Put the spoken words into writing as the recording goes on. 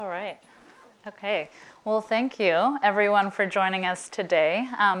Okay, well, thank you everyone for joining us today.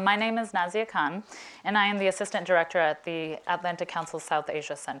 My name is Nazia Khan, and I am the Assistant Director at the Atlantic Council South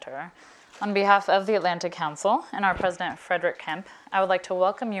Asia Center. On behalf of the Atlantic Council and our President, Frederick Kemp, I would like to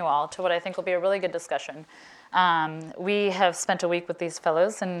welcome you all to what I think will be a really good discussion. We have spent a week with these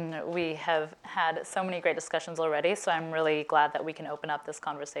fellows, and we have had so many great discussions already, so I'm really glad that we can open up this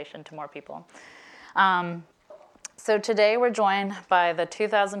conversation to more people. So today we're joined by the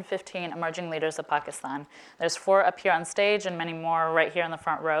 2015 Emerging Leaders of Pakistan. There's 4 up here on stage and many more right here in the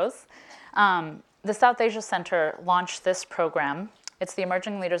front rows. The South Asia Center launched this program. It's the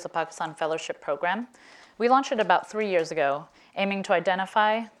Emerging Leaders of Pakistan Fellowship Program. We launched it about 3 years ago, aiming to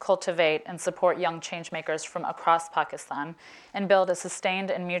identify, cultivate, and support young changemakers from across Pakistan and build a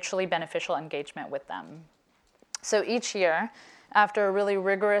sustained and mutually beneficial engagement with them. So each year, after a really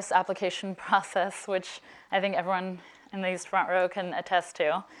rigorous application process, which I think everyone in these front row can attest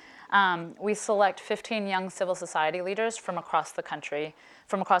to, we select 15 young civil society leaders from across the country,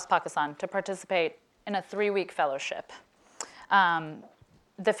 from across Pakistan, to participate in a 3-week fellowship.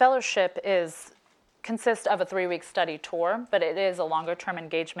 The fellowship consists of a 3-week study tour, but it is a longer-term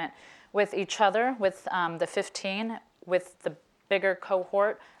engagement with each other, with the 15, with the bigger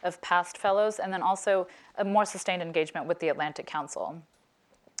cohort of past fellows, and then also a more sustained engagement with the Atlantic Council.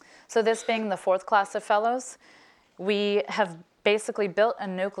 So this being the 4th class of fellows, we have basically built a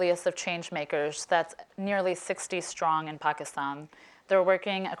nucleus of change makers that's nearly 60 strong in Pakistan. They're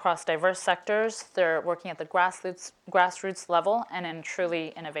working across diverse sectors, they're working at the grassroots level and in truly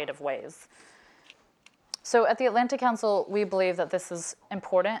innovative ways. So at the Atlantic Council, we believe that this is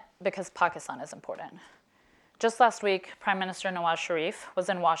important because Pakistan is important. Just last week, Prime Minister Nawaz Sharif was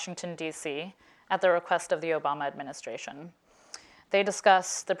in Washington, D.C. at the request of the Obama administration. They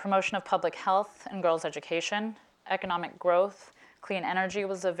discussed the promotion of public health and girls' education, economic growth, clean energy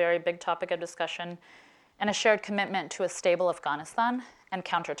was a very big topic of discussion, and a shared commitment to a stable Afghanistan and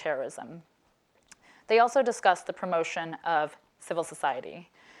counterterrorism. They also discussed the promotion of civil society,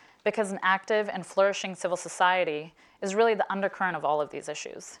 because an active and flourishing civil society is really the undercurrent of all of these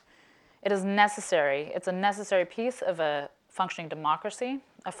issues. It is necessary. It's a necessary piece of a functioning democracy,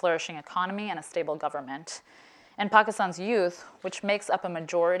 a flourishing economy, and a stable government. And Pakistan's youth, which makes up a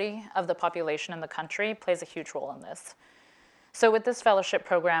majority of the population in the country, plays a huge role in this. So with this fellowship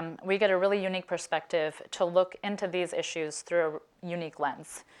program, we get a really unique perspective to look into these issues through a unique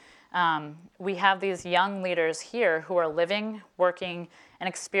lens. We have these young leaders here who are living, working, and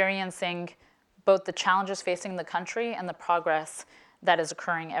experiencing both the challenges facing the country and the progress that is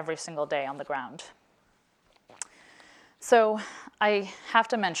occurring every single day on the ground. So I have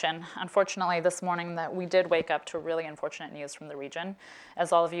to mention, unfortunately, this morning that we did wake up to really unfortunate news from the region.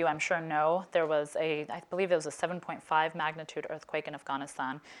 As all of you, I'm sure, know, there was I believe it was a 7.5 magnitude earthquake in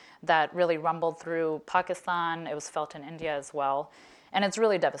Afghanistan that really rumbled through Pakistan. It was felt in India as well. And it's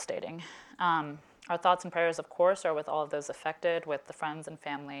really devastating. Our thoughts and prayers, of course, are with all of those affected, with the friends and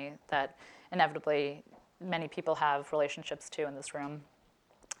family that inevitably many people have relationships to in this room.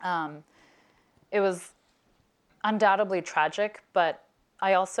 It was undoubtedly tragic, but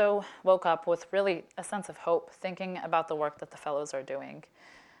I also woke up with really a sense of hope thinking about the work that the fellows are doing.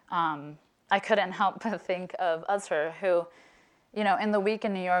 I couldn't help but think of Azhar, who, in the week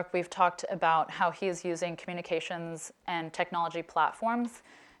in New York, we've talked about how he is using communications and technology platforms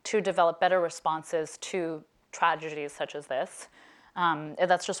to develop better responses to tragedies such as this.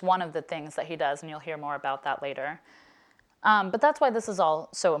 That's just one of the things that he does, and you'll hear more about that later. But that's why this is all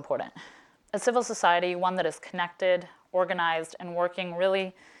so important. A civil society, one that is connected, organized, and working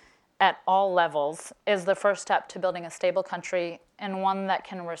really at all levels, is the first step to building a stable country and one that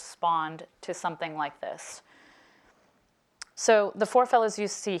can respond to something like this. So the 4 fellows you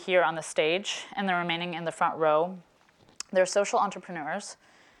see here on the stage and the remaining in the front row, they're social entrepreneurs,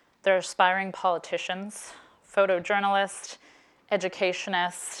 they're aspiring politicians, photojournalists,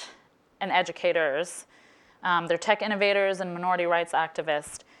 educationists, and educators. They're tech innovators and minority rights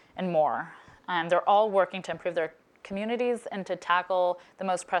activists, and more. They're all working to improve their communities and to tackle the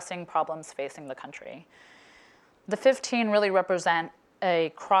most pressing problems facing the country. The 15 really represent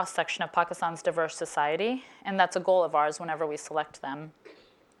a cross-section of Pakistan's diverse society, and that's a goal of ours whenever we select them.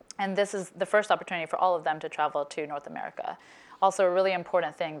 And this is the first opportunity for all of them to travel to North America. Also a really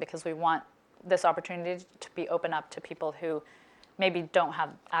important thing because we want this opportunity to be open up to people who maybe don't have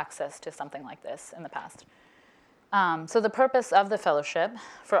access to something like this in the past. So the purpose of the fellowship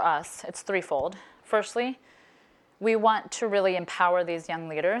for us, it's threefold. Firstly, we want to really empower these young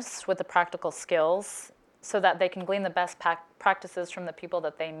leaders with the practical skills so that they can glean the best practices from the people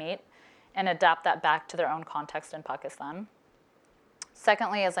that they meet and adapt that back to their own context in Pakistan.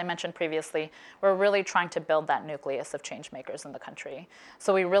 Secondly, as I mentioned previously, we're really trying to build that nucleus of change makers in the country.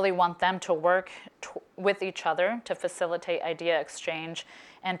 So we really want them to work with each other to facilitate idea exchange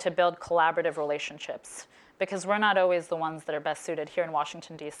and to build collaborative relationships, because we're not always the ones that are best suited here in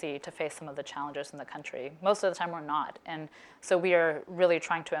Washington, D.C. to face some of the challenges in the country. Most of the time we're not. And so we are really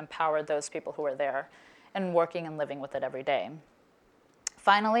trying to empower those people who are there and working and living with it every day.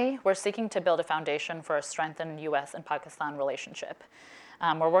 Finally, we're seeking to build a foundation for a strengthened U.S. and Pakistan relationship.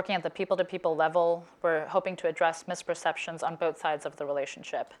 We're working at the people-to-people level. We're hoping to address misperceptions on both sides of the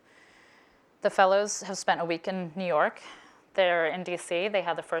relationship. The fellows have spent a week in New York. They're in D.C. They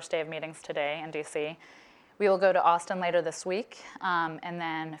had the first day of meetings today in D.C. We will go to Austin later this week and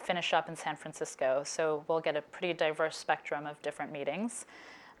then finish up in San Francisco. So we'll get a pretty diverse spectrum of different meetings.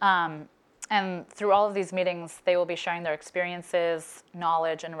 And through all of these meetings, they will be sharing their experiences,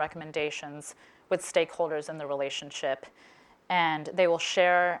 knowledge, and recommendations with stakeholders in the relationship. And they will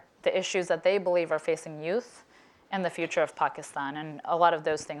share the issues that they believe are facing youth and the future of Pakistan. And a lot of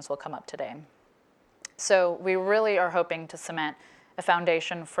those things will come up today. So we really are hoping to cement a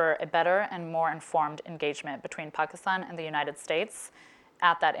foundation for a better and more informed engagement between Pakistan and the United States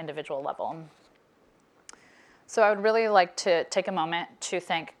at that individual level. So I would really like to take a moment to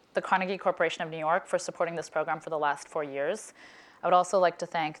thank the Carnegie Corporation of New York for supporting this program for the last 4 years. I would also like to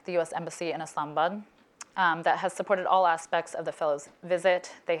thank the U.S. Embassy in Islamabad that has supported all aspects of the fellows'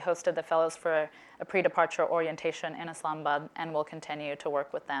 visit. They hosted the fellows for a pre-departure orientation in Islamabad and will continue to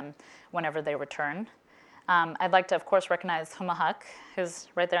work with them whenever they return. I'd like to, of course, recognize Huma Haq, who's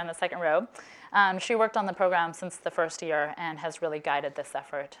right there in the second row. She worked on the program since the first year and has really guided this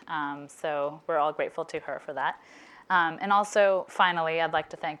effort. So we're all grateful to her for that. And also, finally, I'd like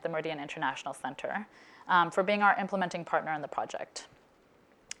to thank the Meridian International Center for being our implementing partner in the project,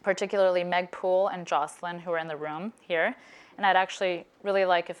 particularly Meg Poole and Jocelyn, who are in the room here. And I'd actually really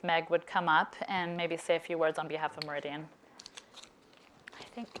like if Meg would come up and maybe say a few words on behalf of Meridian. I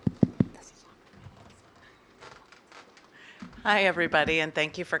think this is on. Hi, everybody, and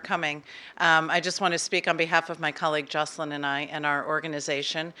thank you for coming. I just want to speak on behalf of my colleague Jocelyn and I and our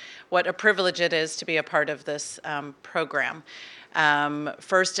organization. What a privilege it is to be a part of this program.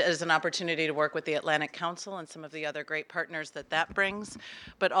 First, as an opportunity to work with the Atlantic Council and some of the other great partners that brings,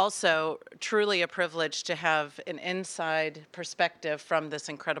 but also truly a privilege to have an inside perspective from this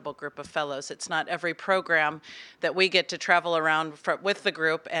incredible group of fellows. It's not every program that we get to travel around with the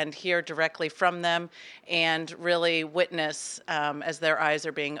group and hear directly from them and really witness as their eyes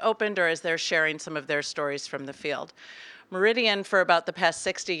are being opened or as they're sharing some of their stories from the field. Meridian, for about the past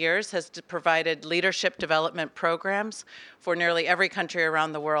 60 years, has provided leadership development programs for nearly every country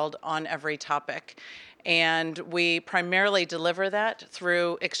around the world on every topic. And we primarily deliver that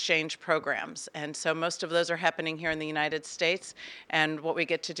through exchange programs. And so most of those are happening here in the United States. And what we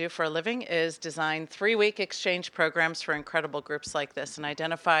get to do for a living is design 3-week exchange programs for incredible groups like this and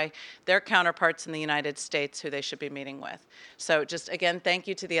identify their counterparts in the United States who they should be meeting with. So just again, thank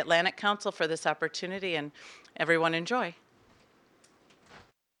you to the Atlantic Council for this opportunity, and everyone enjoy.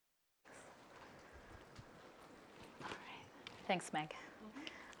 All right. Thanks, Meg.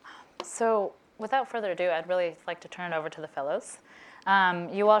 So without further ado, I'd really like to turn it over to the fellows.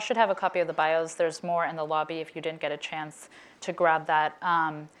 You all should have a copy of the bios. There's more in the lobby if you didn't get a chance to grab that.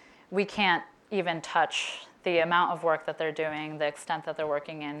 We can't even touch the amount of work that they're doing, the extent that they're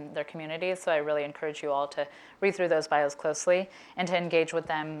working in their communities. So I really encourage you all to read through those bios closely and to engage with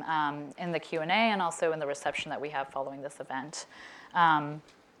them in the Q&A and also in the reception that we have following this event.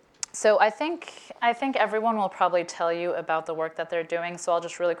 So I think everyone will probably tell you about the work that they're doing. So I'll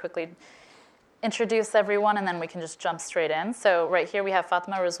just really quickly introduce everyone, and then we can just jump straight in. So right here we have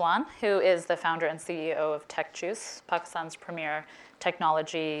Fatma Rizwan, who is the founder and CEO of TechJuice, Pakistan's premier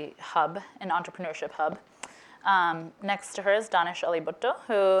technology hub and entrepreneurship hub. Next to her is Danish Ali Bhutto,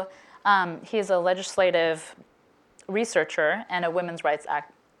 who he's a legislative researcher and a women's rights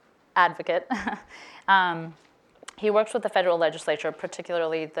advocate. He works with the federal legislature,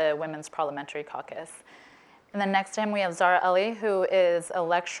 particularly the Women's Parliamentary Caucus. And then next to him, we have Zara Ali, who is a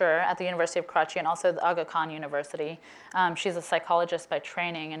lecturer at the University of Karachi and also the Aga Khan University. She's a psychologist by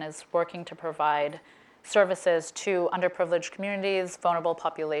training and is working to provide services to underprivileged communities, vulnerable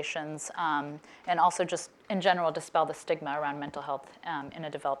populations, and also just in general dispel the stigma around mental health in a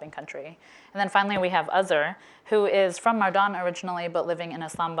developing country. And then finally, we have Azhar, who is from Mardan originally, but living in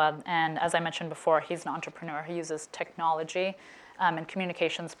Islamabad. And as I mentioned before, he's an entrepreneur who uses technology and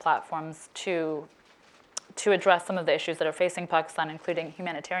communications platforms to address some of the issues that are facing Pakistan, including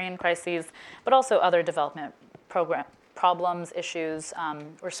humanitarian crises, but also other development problems, issues,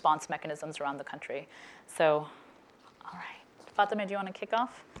 response mechanisms around the country. So, all right, Fatima, do you want to kick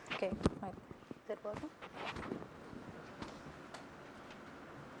off? Okay, right. Is it working?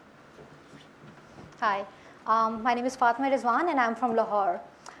 Hi, my name is Fatima Rizwan and I'm from Lahore.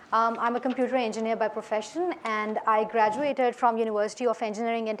 I'm a computer engineer by profession and I graduated from University of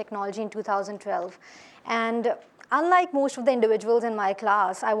Engineering and Technology in 2012. And unlike most of the individuals in my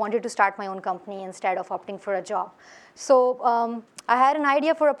class, I wanted to start my own company instead of opting for a job. So I had an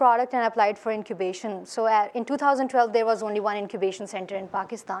idea for a product and applied for incubation. So in 2012, there was only one incubation center in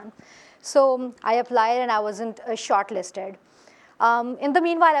Pakistan. So I applied and I wasn't shortlisted. In the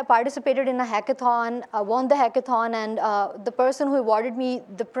meanwhile, I participated in a hackathon, won the hackathon, and the person who awarded me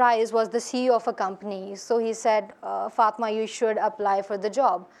the prize was the CEO of a company. So he said, Fatma, you should apply for the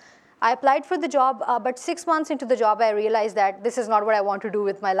job. I applied for the job, but 6 months into the job, I realized that this is not what I want to do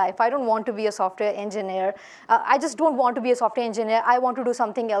with my life. I don't want to be a software engineer. I just don't want to be a software engineer. I want to do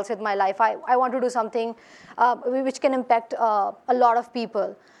something else with my life. I want to do something which can impact a lot of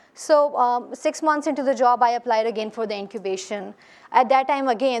people. So 6 months into the job, I applied again for the incubation. At that time,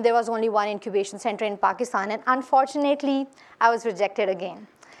 again, there was only one incubation center in Pakistan, and unfortunately, I was rejected again.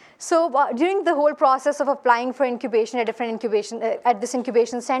 So during the whole process of applying for incubation at this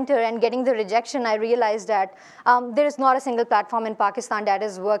incubation center and getting the rejection, I realized that there is not a single platform in Pakistan that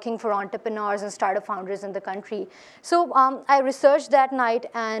is working for entrepreneurs and startup founders in the country. So I researched that night,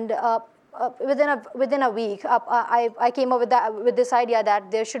 and within a week, I came up with this idea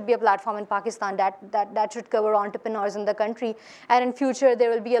that there should be a platform in Pakistan that should cover entrepreneurs in the country. And in future, there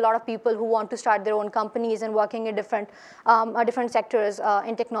will be a lot of people who want to start their own companies and working in different sectors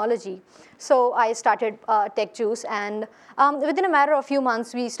in technology. So I started TechJuice, and within a matter of few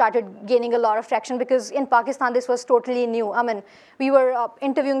months, we started gaining a lot of traction because in Pakistan, this was totally new. I mean, we were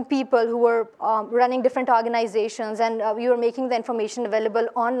interviewing people who were running different organizations, and we were making the information available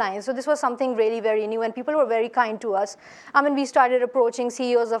online. So this was something really very new, and people were very kind to us. I mean, we started approaching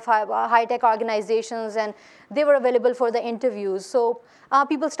CEOs of high-tech organizations, and they were available for the interviews. So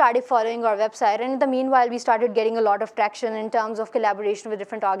people started following our website, and in the meanwhile, we started getting a lot of traction in terms of collaboration with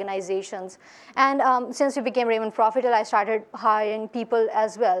different organizations. And since we became Raymond Profitel, I started hiring people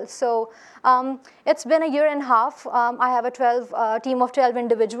as well. So it's been a year and a half. I have a team of 12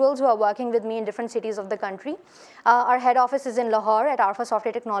 individuals who are working with me in different cities of the country. Our head office is in Lahore at Arfa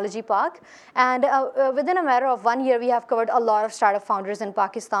Software Technology Park. And within a matter of 1 year, we have covered a lot of startup founders in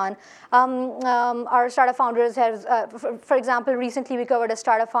Pakistan. Our startup founders have, for example, recently we covered a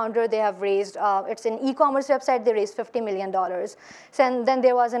startup founder. They have raised, it's an e-commerce website. They raised $50 million. So, and then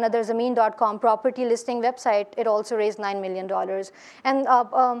there was another Zameen.com property listing website. It also raised $9 million. And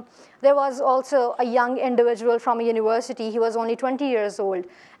there was also a young individual from a university. He was only 20 years old.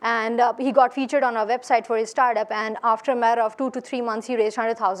 And he got featured on our website for his startup. And after a matter of 2 to 3 months, he raised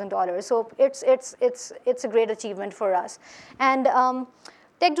 $100,000. So it's a great achievement for us. And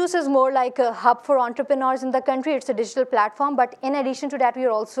TechJuice is more like a hub for entrepreneurs in the country. It's a digital platform. But in addition to that, we are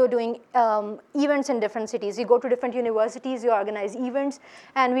also doing events in different cities. We go to different universities. We organize events.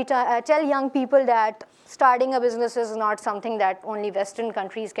 And we tell young people that starting a business is not something that only Western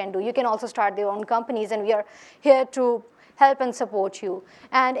countries can do. You can also start their own companies. And we are here to help and support you.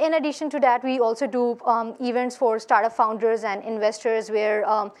 And in addition to that, we also do events for startup founders and investors where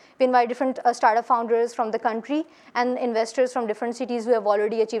we invite different startup founders from the country and investors from different cities who have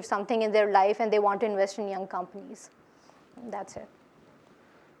already achieved something in their life and they want to invest in young companies. And that's it.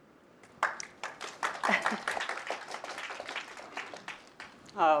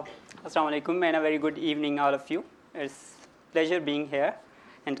 Assalamu alaikum and a very good evening, all of you. It's a pleasure being here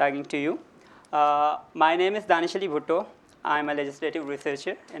and talking to you. My name is Danish Ali Bhutto. I'm a legislative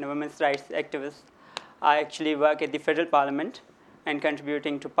researcher and a women's rights activist. I actually work at the federal parliament and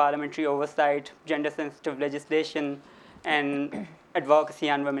contributing to parliamentary oversight, gender-sensitive legislation, and advocacy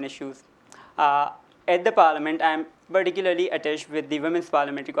on women issues. At the parliament, I'm particularly attached with the Women's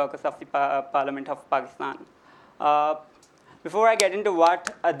Parliamentary Caucus of the Parliament of Pakistan. Before I get into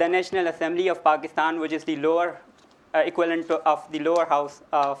what the National Assembly of Pakistan, which is the lower equivalent of the lower house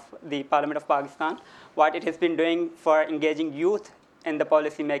of the Parliament of Pakistan, what it has been doing for engaging youth in the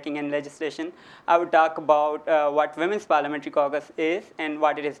policy making and legislation, I would talk about what Women's Parliamentary Caucus is and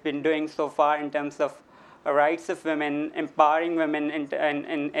what it has been doing so far in terms of rights of women, empowering women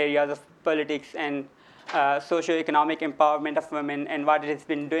in areas of politics and socio-economic empowerment of women, and what it has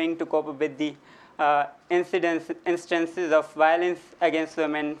been doing to cope with the instances of violence against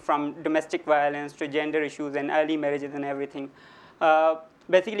women, from domestic violence to gender issues and early marriages and everything.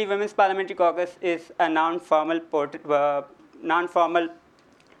 Basically, Women's Parliamentary Caucus is a non-formal,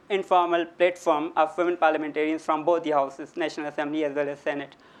 informal platform of women parliamentarians from both the houses, National Assembly as well as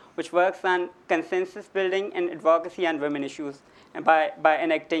Senate, which works on consensus building and advocacy on women issues, and by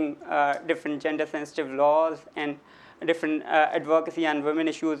enacting different gender-sensitive laws and different advocacy on women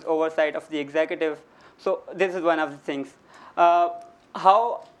issues, oversight of the executive. So this is one of the things.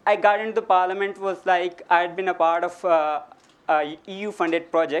 How I got into parliament was like I had been a part of a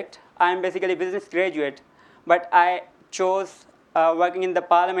EU-funded project. I'm basically a business graduate, but I chose working in the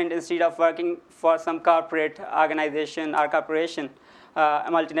parliament instead of working for some corporate organization or corporation, a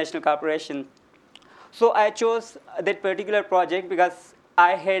multinational corporation. So I chose that particular project because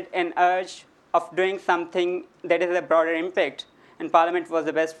I had an urge of doing something that is a broader impact, and parliament was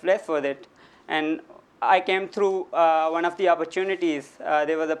the best place for that. And I came through one of the opportunities.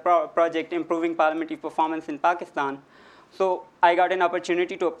 There was a project improving parliamentary performance in Pakistan. So I got an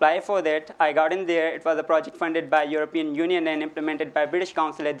opportunity to apply for that. I got in there. It was a project funded by European Union and implemented by British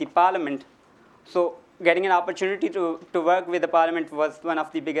Council at the Parliament. So getting an opportunity to work with the Parliament was one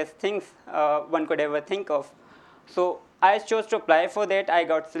of the biggest things one could ever think of. So I chose to apply for that. I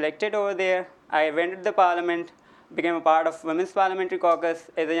got selected over there. I went to the Parliament, became a part of Women's Parliamentary Caucus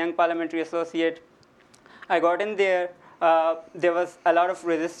as a young parliamentary associate. I got in there. There was a lot of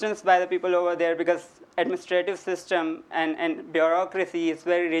resistance by the people over there because administrative system and bureaucracy is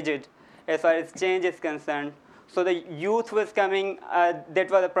very rigid as far as change is concerned. So the youth was coming. That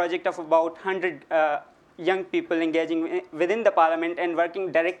was a project of about 100 young people engaging within the parliament and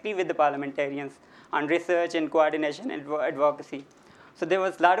working directly with the parliamentarians on research and coordination and advocacy. So there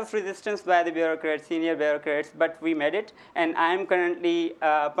was a lot of resistance by the bureaucrats, senior bureaucrats, but we made it. And I am currently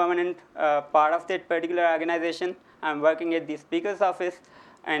a permanent part of that particular organization. I'm working at the Speaker's office,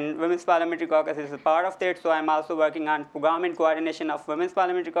 and Women's Parliamentary Caucus is a part of that. So I'm also working on program and coordination of Women's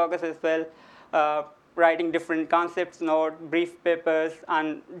Parliamentary Caucus as well, writing different concepts notes, brief papers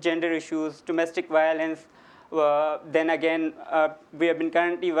on gender issues, domestic violence. Then again, we have been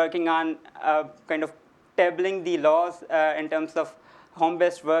currently working on kind of tabling the laws in terms of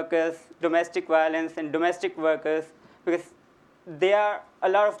home-based workers, domestic violence, and domestic workers, because there are a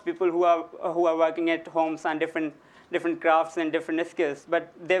lot of people who are working at homes on different crafts and different skills,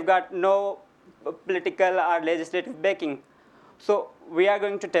 but they've got no political or legislative backing. So we are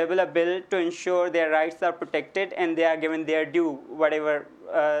going to table a bill to ensure their rights are protected and they are given their due, whatever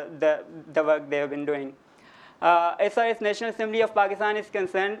the work they have been doing. As far as National Assembly of Pakistan is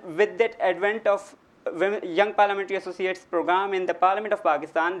concerned, with that advent of Young Parliamentary Associates program in the Parliament of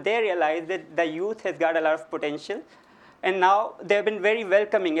Pakistan, they realized that the youth has got a lot of potential. And now they've been very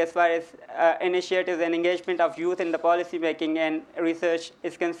welcoming as far as initiatives and engagement of youth in the policy making and research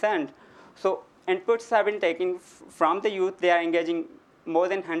is concerned. So inputs have been taken from the youth. They are engaging more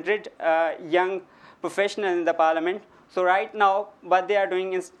than 100 young professionals in the parliament. So right now, what they are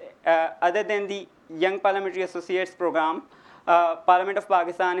doing is, other than the Young Parliamentary Associates program, Parliament of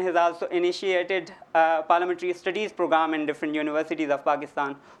Pakistan has also initiated a parliamentary studies program in different universities of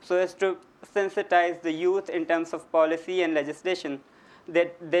Pakistan, so as to sensitize the youth in terms of policy and legislation,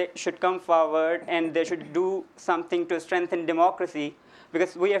 that they should come forward and they should do something to strengthen democracy,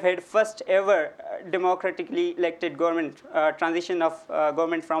 because we have had first ever democratically elected government, transition of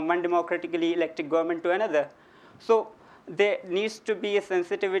government from one democratically elected government to another. So there needs to be a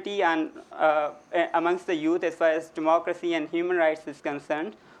sensitivity and amongst the youth as far as democracy and human rights is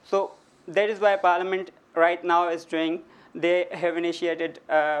concerned. So that is why Parliament right now is doing, they have initiated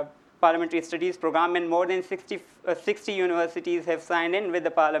a parliamentary studies program, and more than 60 universities have signed in with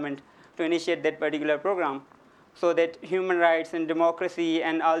the Parliament to initiate that particular program, so that human rights and democracy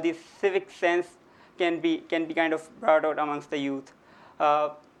and all these civic sense can be kind of brought out amongst the youth.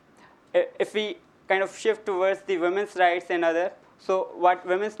 If we kind of shift towards the women's rights and other, so what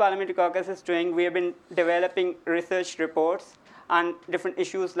Women's Parliamentary Caucus is doing, we have been developing research reports on different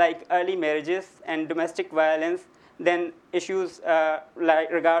issues like early marriages and domestic violence, then issues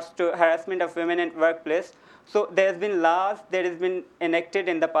like regards to harassment of women in workplace. So there's been laws that has been enacted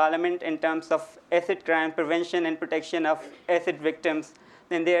in the parliament in terms of acid crime prevention and protection of acid victims.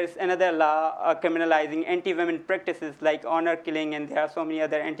 Then there's another law criminalizing anti-women practices like honor killing, and there are so many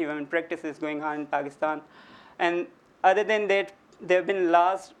other anti-women practices going on in Pakistan. And other than that, there have been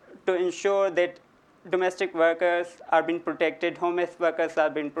laws to ensure that domestic workers are being protected, home-based workers are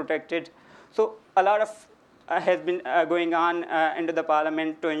being protected. So a lot of has been going on into the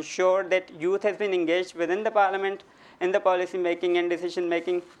parliament to ensure that youth has been engaged within the parliament in the policy making and decision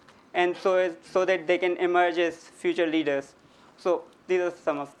making, and so that they can emerge as future leaders. So these are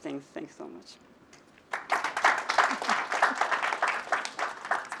some of the things. Thanks so much.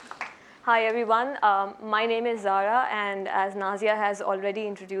 Hi everyone, my name is Zara, and as Nazia has already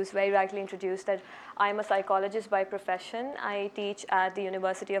introduced, very rightly introduced, that I'm a psychologist by profession. I teach at the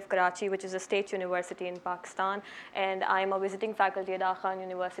University of Karachi, which is a state university in Pakistan, and I'm a visiting faculty at Aga Khan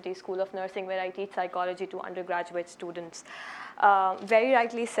University School of Nursing, where I teach psychology to undergraduate students. Very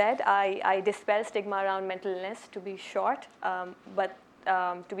rightly said, I dispel stigma around mental illness, to be short, but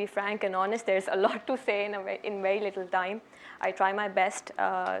to be frank and honest, there's a lot to say in very little time. I try my best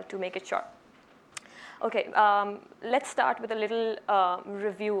to make it short. Okay, let's start with a little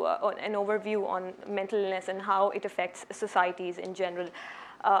review, an overview on mental illness and how it affects societies in general.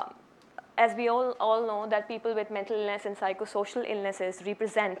 As we all know that people with mental illness and psychosocial illnesses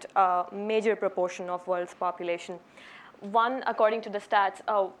represent a major proportion of world's population. According to the stats,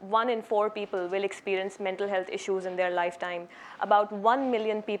 1 in 4 people will experience mental health issues in their lifetime. About 1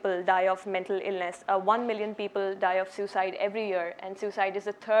 million people die of mental illness. 1 million people die of suicide every year, and suicide is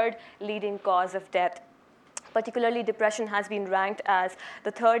the 3rd leading cause of death. Particularly, depression has been ranked as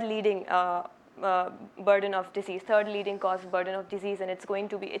the 3rd leading burden of disease, 3rd leading cause of burden of disease, and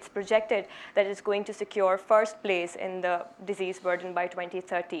it's projected that it's going to secure 1st place in the disease burden by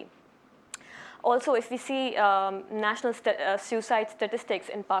 2030. Also, if we see national suicide statistics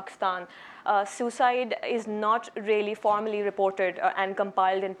in Pakistan, suicide is not really formally reported and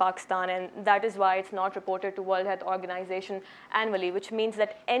compiled in Pakistan, and that is why it's not reported to World Health Organization annually, which means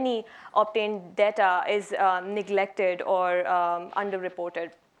that any obtained data is neglected or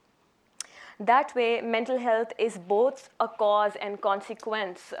underreported. That way, mental health is both a cause and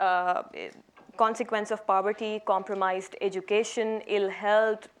consequence of poverty, compromised education, ill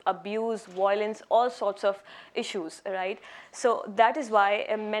health, abuse, violence, all sorts of issues, right? So that is why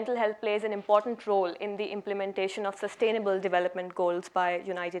mental health plays an important role in the implementation of Sustainable Development Goals by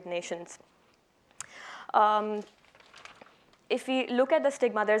United Nations. If we look at the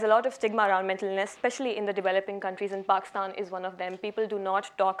stigma, there's a lot of stigma around mental illness, especially in the developing countries, and Pakistan is one of them. People do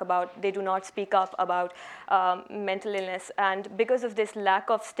not talk about, they do not speak up about mental illness. And because of this lack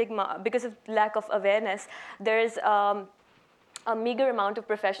of stigma, because of lack of awareness, there is a meager amount of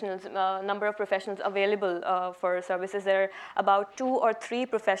professionals, number of professionals available for services. There are about 2 or 3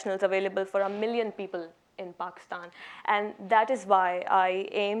 professionals available for 1 million people in Pakistan. And that is why I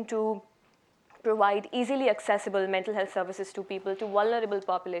aim to provide easily accessible mental health services to people, to vulnerable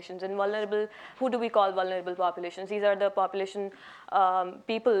populations. And who do we call vulnerable populations? These are the population,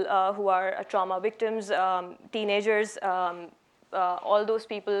 people who are trauma victims, teenagers, all those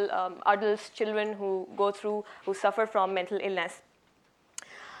people, adults, children who suffer from mental illness.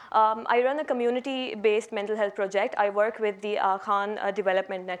 I run a community-based mental health project. I work with the Aga Khan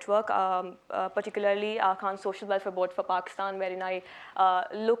Development Network, particularly Aga Khan Social Welfare Board for Pakistan, wherein I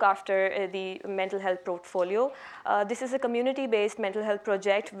look after the mental health portfolio. This is a community-based mental health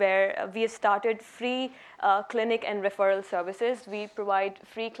project where we have started free clinic and referral services. We provide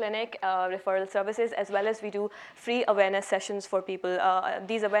free clinic referral services, as well as we do free awareness sessions for people.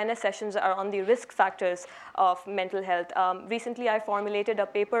 These awareness sessions are on the risk factors of mental health. Recently, I formulated a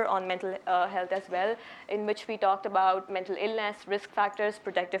paper on mental health as well, in which we talked about mental illness, risk factors,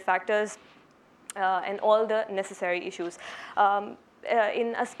 protective factors, and all the necessary issues.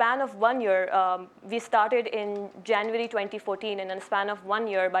 In a span of 1 year, we started in January 2014, and in a span of 1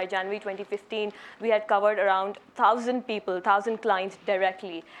 year, by January 2015, we had covered around 1,000 people, 1,000 clients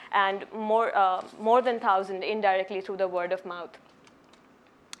directly, and more than 1,000 indirectly through the word of mouth.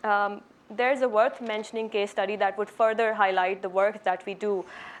 There's a worth mentioning case study that would further highlight the work that we do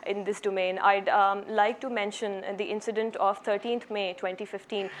in this domain. I'd like to mention the incident of 13th May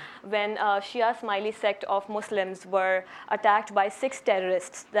 2015, when Shia Ismaili sect of Muslims were attacked by 6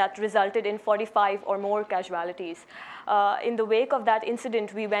 terrorists that resulted in 45 or more casualties. In the wake of that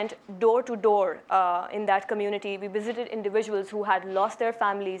incident, we went door to door in that community. We visited individuals who had lost their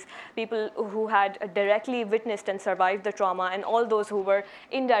families, people who had directly witnessed and survived the trauma, and all those who were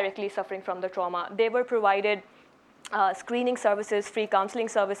indirectly suffering from the trauma. They were provided screening services, free counseling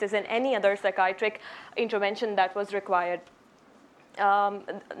services, and any other psychiatric intervention that was required.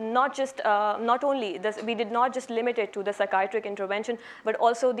 Not only this, we did not just limit it to the psychiatric intervention, but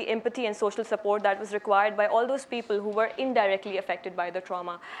also the empathy and social support that was required by all those people who were indirectly affected by the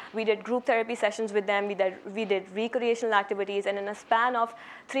trauma. We did group therapy sessions with them, we did recreational activities, and in a span of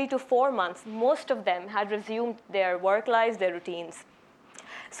 3 to 4 months, most of them had resumed their work lives, their routines.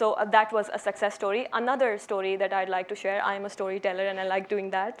 So that was a success story. Another story that I'd like to share, I'm a storyteller and I like doing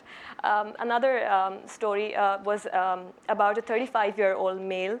that. Another story was about a 35-year-old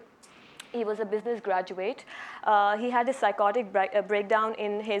male. He was a business graduate. He had a psychotic breakdown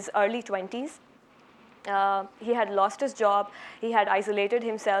in his early 20s. He had lost his job, he had isolated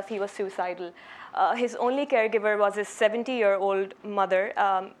himself, he was suicidal. His only caregiver was his 70-year-old mother.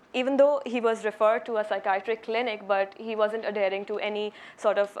 Even though he was referred to a psychiatric clinic, but he wasn't adhering to any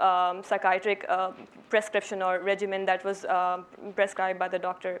sort of psychiatric prescription or regimen that was prescribed by the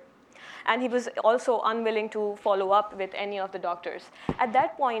doctor. And he was also unwilling to follow up with any of the doctors. At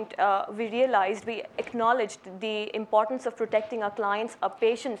that point, we acknowledged the importance of protecting our clients, our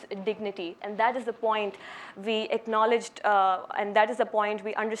patients' dignity, and that is the point we acknowledged, and that is the point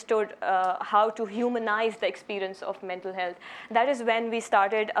we understood how to humanize the experience of mental health. That is when we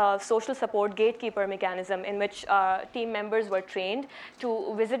started a social support gatekeeper mechanism in which team members were trained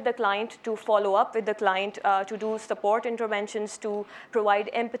to visit the client, to follow up with the client, to do support interventions, to provide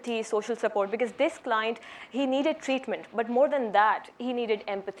empathy, social support, because this client, he needed treatment, but more than that, he needed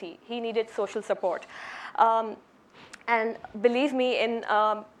empathy, he needed social support. And believe me,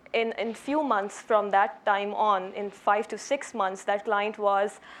 in few months from that time on, in 5 to 6 months, that client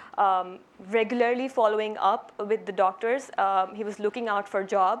was regularly following up with the doctors. He was looking out for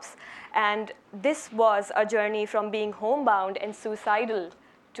jobs, and this was a journey from being homebound and suicidal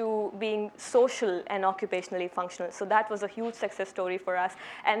to being social and occupationally functional. So that was a huge success story for us.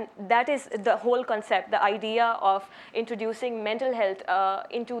 And that is the whole concept, the idea of introducing mental health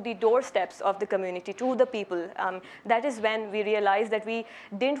into the doorsteps of the community, to the people. That is when we realized that we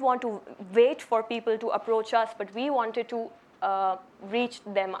didn't want to wait for people to approach us, but we wanted to reach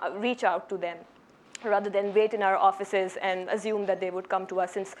out to them, rather than wait in our offices and assume that they would come to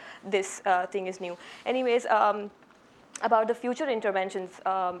us since this thing is new. Anyways, about the future interventions,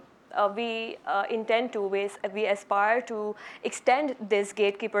 we aspire to extend this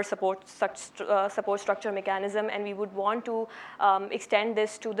gatekeeper support structure mechanism, and we would want to extend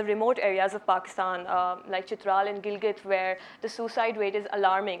this to the remote areas of Pakistan, like Chitral and Gilgit, where the suicide rate is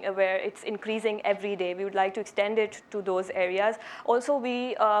alarming, where it's increasing every day. We would like to extend it to those areas. Also,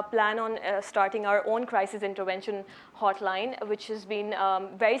 we plan on starting our own crisis intervention hotline, which has been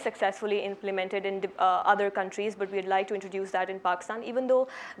very successfully implemented in other countries, but we'd like to introduce that in Pakistan, even though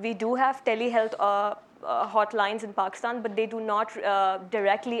we do have telehealth hotlines in Pakistan, but they do not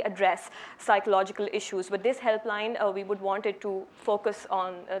directly address psychological issues. But this helpline, we would want it to focus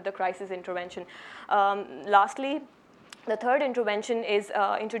on the crisis intervention. Lastly, the third intervention is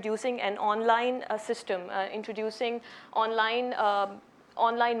introducing an online system, introducing online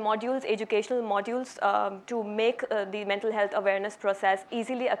modules, educational modules, to make the mental health awareness process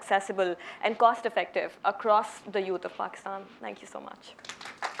easily accessible and cost-effective across the youth of Pakistan. Thank you so much.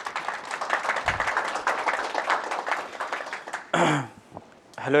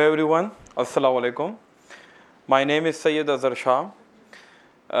 Hello everyone, Assalamu alaikum. My name is Syed Azhar Shah.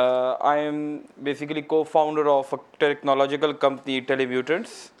 I am basically co-founder of a technological company,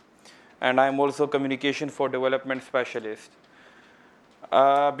 Telemutants, and I am also communication for development specialist.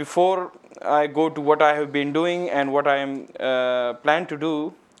 Before I go to what I have been doing and what I am plan to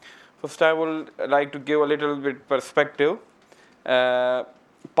do, first I would like to give a little bit perspective.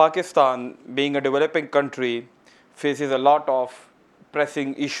 Pakistan, being a developing country, faces a lot of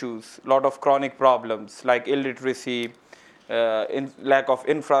pressing issues, a lot of chronic problems like illiteracy, lack of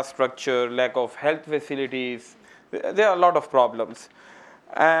infrastructure, lack of health facilities. There are a lot of problems.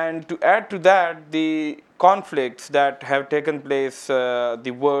 And to add to that, the conflicts that have taken place,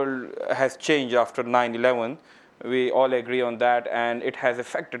 the world has changed after 9/11. We all agree on that, and it has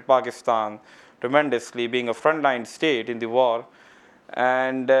affected Pakistan tremendously, being a frontline state in the war.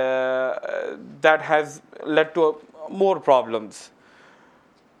 And that has led to more problems.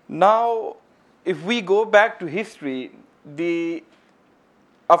 Now, if we go back to history,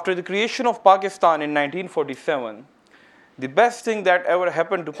 after the creation of Pakistan in 1947, the best thing that ever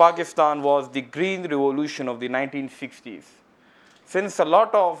happened to Pakistan was the Green Revolution of the 1960s. Since a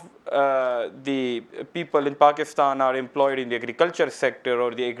lot of the people in Pakistan are employed in the agriculture sector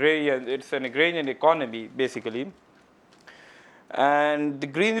or the agrarian, it's an agrarian economy basically. And the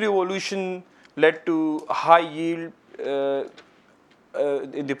Green Revolution led to high yield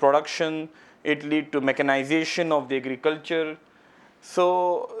in the production. It led to mechanization of the agriculture.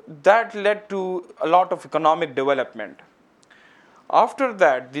 So that led to a lot of economic development. After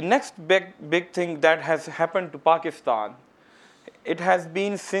that, the next big thing that has happened to Pakistan, it has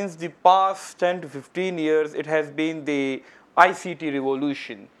been since the past 10 to 15 years, it has been the ICT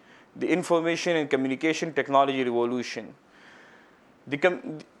revolution, the information and communication technology revolution.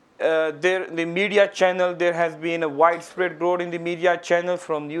 The media channel, there has been a widespread growth in the media channel,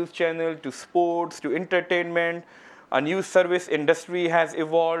 from news channel to sports to entertainment. A new service industry has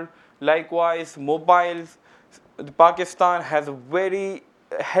evolved. Likewise, mobiles. Pakistan has a very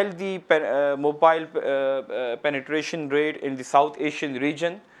healthy mobile penetration rate in the South Asian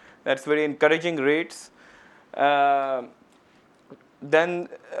region. That's very encouraging rates. Then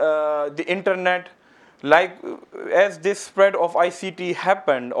the internet, like as this spread of ICT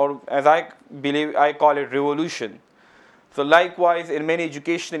happened, or as I believe, I call it revolution. So likewise, in many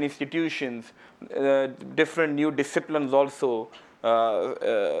educational institutions, different new disciplines also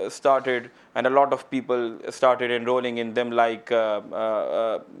started, and a lot of people started enrolling in them, like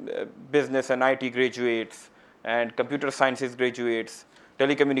business and IT graduates, and computer sciences graduates,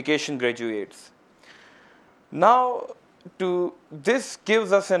 telecommunication graduates. Now, this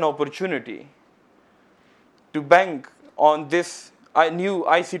gives us an opportunity to bank on this new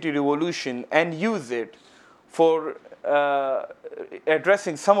ICT revolution and use it for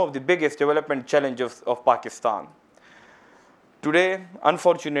addressing some of the biggest development challenges of Pakistan. Today,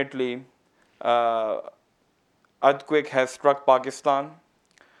 unfortunately, earthquake has struck Pakistan.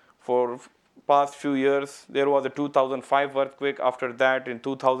 For past few years, there was a 2005 earthquake. After that, in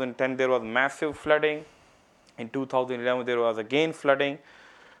 2010, there was massive flooding. In 2011, there was again flooding.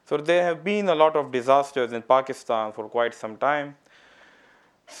 So there have been a lot of disasters in Pakistan for quite some time.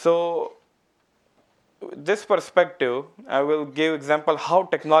 So this perspective, I will give example how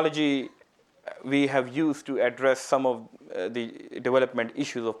technology we have used to address some of the development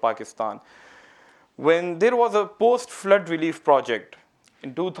issues of Pakistan. When there was a post-flood relief project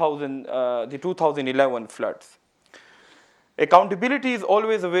in the 2011 floods, accountability is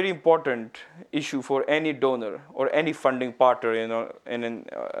always a very important issue for any donor or any funding partner in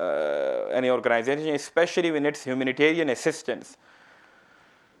any organization, especially when it's humanitarian assistance.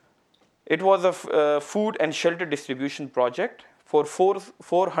 It was a food and shelter distribution project for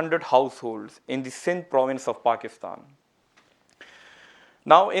 400 households in the Sindh province of Pakistan.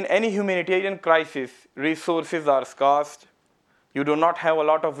 Now, in any humanitarian crisis, resources are scarce. You do not have a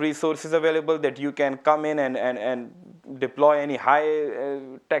lot of resources available that you can come in and deploy any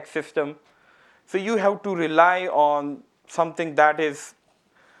high-tech system. So you have to rely on something that is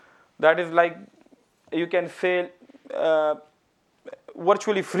like, you can say,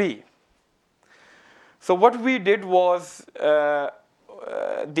 virtually free. So what we did was, the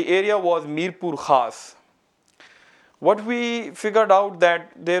area was Mirpur Khas. What we figured out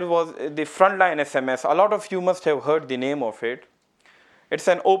that there was the Frontline SMS. A lot of you must have heard the name of it. It's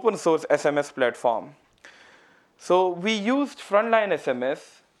an open source SMS platform. So we used Frontline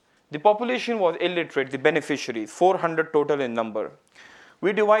SMS. The population was illiterate, the beneficiaries, 400 total in number.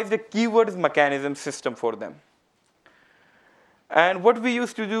 We devised a keywords mechanism system for them. And what we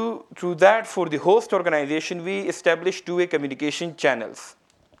used to do through that for the host organization, we established two-way communication channels.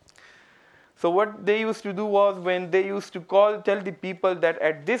 So what they used to do was, when they used to tell the people that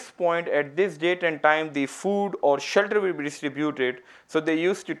at this point, at this date and time, the food or shelter will be distributed. So they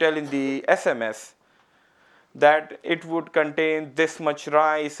used to tell in the SMS that it would contain this much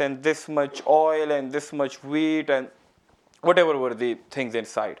rice and this much oil and this much wheat and whatever were the things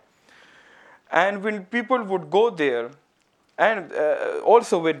inside. And when people would go there, and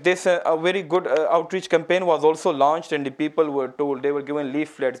also with this, a very good outreach campaign was also launched, and the people were told, they were given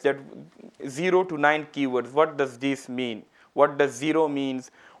leaflets that 0 to 9 keywords. What does this mean? What does 0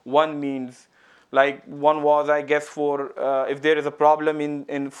 means? 1 means, like 1 was, I guess, for if there is a problem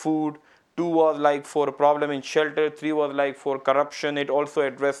in food. 2 was like for a problem in shelter. 3 was like for corruption. It also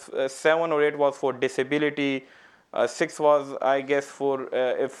addressed 7 or 8 was for disability. 6 was, I guess, for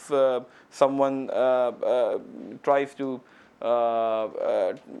if someone tries to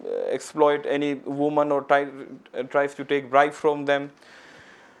exploit any woman or tries to take bribe from them.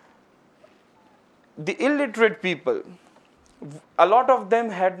 The illiterate people, a lot of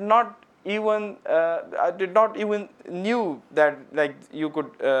them had not even did not even knew that like you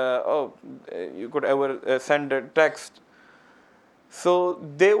could ever send a text. So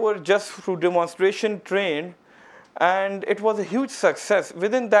they were just through demonstration trained, and it was a huge success.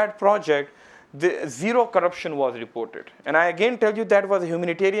 Within that project, the 0 corruption was reported. And I again tell you that was a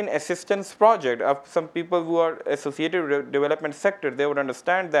humanitarian assistance project. Some people who are associated with the development sector, they would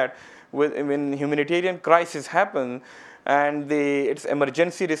understand that when humanitarian crisis happen and it's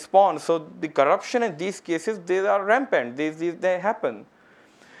emergency response, so the corruption in these cases, they are rampant, they happen.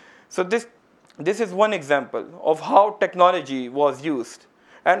 So this is one example of how technology was used.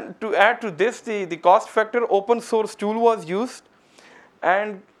 And to add to this, the cost factor, open source tool was used.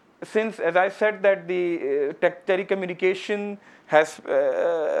 And since, as I said, that the telecommunication has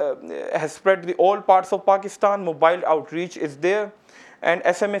spread to all parts of Pakistan, mobile outreach is there, and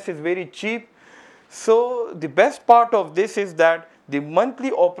SMS is very cheap. So the best part of this is that the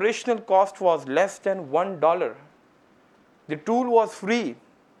monthly operational cost was less than $1. The tool was free.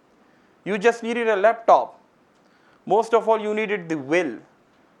 You just needed a laptop. Most of all, you needed the will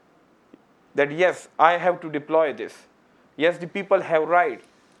that yes, I have to deploy this. Yes, the people have right.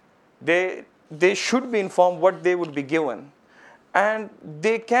 They should be informed what they would be given. And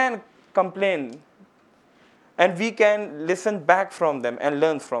they can complain. And we can listen back from them and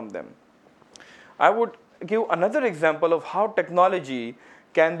learn from them. I would give another example of how technology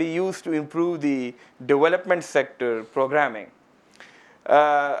can be used to improve the development sector programming.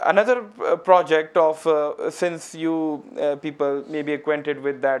 Another project of, since you people may be acquainted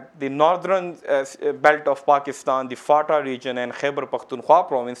with that, the northern belt of Pakistan, the FATA region and Khyber Pakhtunkhwa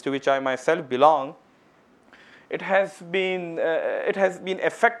province, to which I myself belong, it has been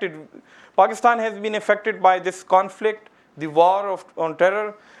affected. Pakistan has been affected by this conflict, the war on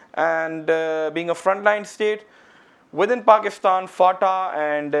terror, and being a frontline state. Within Pakistan, FATA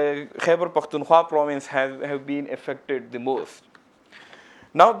and Khyber Pakhtunkhwa province have been affected the most.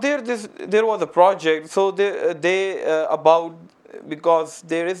 Now there was a project, so because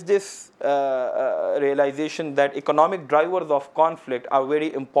there is this realization that economic drivers of conflict are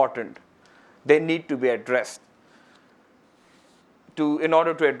very important. They need to be addressed in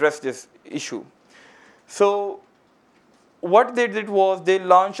order to address this issue. So what they did was they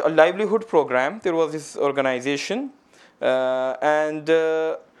launched a livelihood program. There was this organization, and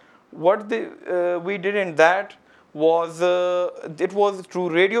what we did in that was it was through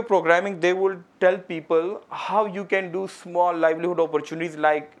radio programming. They would tell people how you can do small livelihood opportunities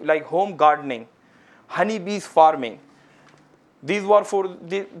like home gardening, honeybees farming. These were for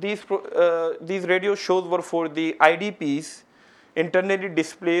these radio shows were for the IDPs, internally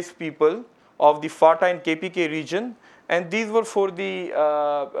displaced people of the FATA and KPK region, and these were for the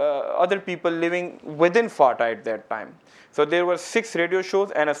other people living within FATA at that time. So there were 6 radio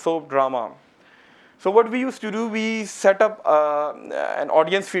shows and a soap drama. So what we used to do, we set up an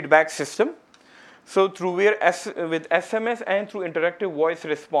audience feedback system. So through with SMS and through interactive voice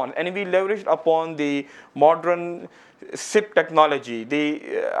response, and we leveraged upon the modern SIP technology.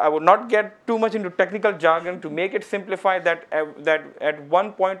 I would not get too much into technical jargon to make it simplify that at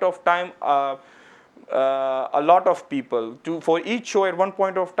one point of time, a lot of people, for each show at one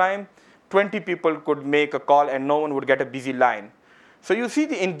point of time, 20 people could make a call and no one would get a busy line. So you see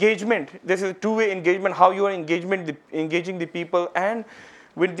the engagement. This is a two-way engagement, how you are engaging the people. And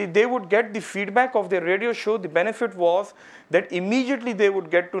when they would get the feedback of their radio show, the benefit was that immediately they would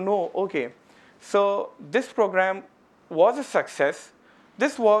get to know, okay, so this program was a success.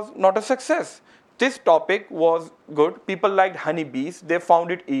 This was not a success. This topic was good. People liked honeybees. They found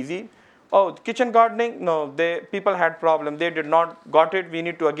it easy. Oh, kitchen gardening? No, people had problem. They did not got it. We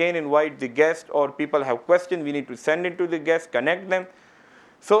need to again invite the guest, or people have questions. We need to send it to the guest, connect them.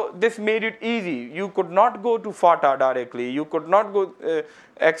 So this made it easy. You could not go to FATA directly. You could not go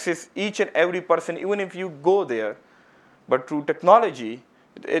access each and every person, even if you go there. But through technology,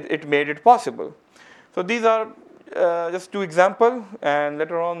 it made it possible. So these are just 2 examples, and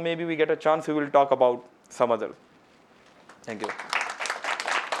later on maybe we get a chance, we will talk about some other. Thank you.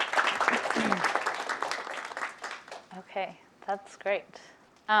 Okay, that's great.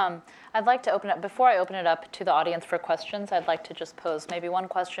 I'd like to open up, before I open it up to the audience for questions, I'd like to just pose maybe one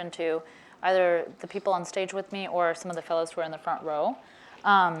question to either the people on stage with me or some of the fellows who are in the front row.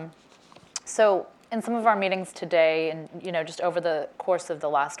 So in some of our meetings today, and just over the course of the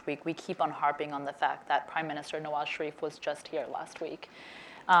last week, we keep on harping on the fact that Prime Minister Nawaz Sharif was just here last week.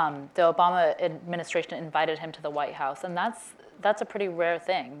 The Obama administration invited him to the White House, and that's a pretty rare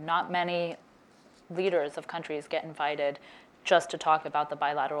thing. Not many leaders of countries get invited just to talk about the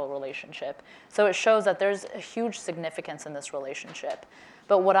bilateral relationship. So it shows that there's a huge significance in this relationship.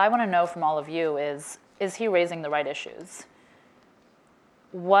 But what I want to know from all of you is he raising the right issues?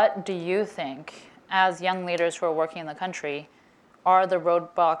 What do you think, as young leaders who are working in the country, are the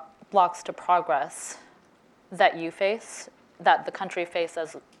roadblocks to progress that you face, that the country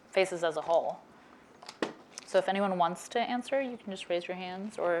faces as a whole? So if anyone wants to answer, you can just raise your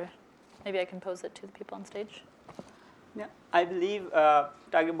hands, or maybe I can pose it to the people on stage. Yeah, I believe,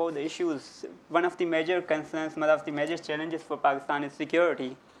 talking about the issues, one of the major concerns, one of the major challenges for Pakistan is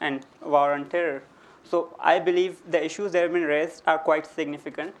security and war on terror. So I believe the issues that have been raised are quite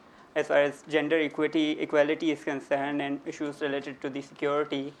significant as far as gender equality is concerned, and issues related to the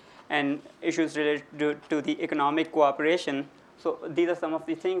security, and issues related to the economic cooperation. So these are some of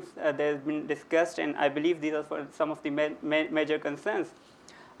the things that have been discussed, and I believe these are some of the major concerns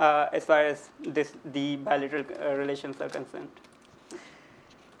as far as the bilateral relations are concerned.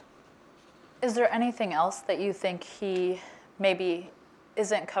 Is there anything else that you think he maybe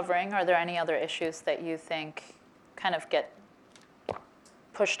isn't covering? Are there any other issues that you think kind of get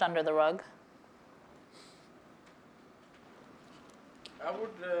pushed under the rug? I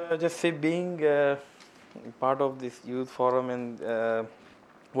would just say being part of this youth forum and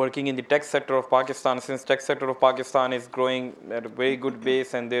working in the tech sector of Pakistan, since tech sector of Pakistan is growing at a very good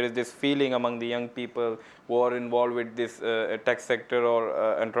pace, and there is this feeling among the young people who are involved with this tech sector or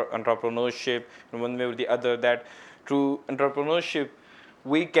entrepreneurship in one way or the other, that through entrepreneurship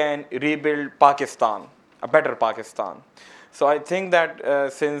we can rebuild Pakistan, a better Pakistan. So I think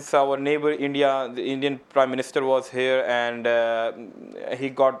that since our neighbor India, the Indian Prime Minister was here, and he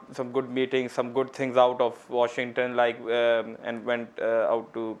got some good meetings, some good things out of Washington, like and went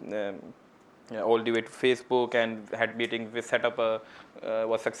out to all the way to Facebook and had meetings. We set up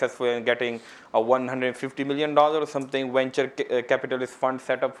was successful in getting a $150 million or something venture capitalist fund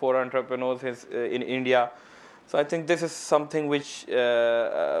set up for entrepreneurs in India. So I think this is something which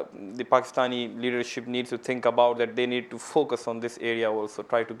the Pakistani leadership needs to think about, that they need to focus on this area also,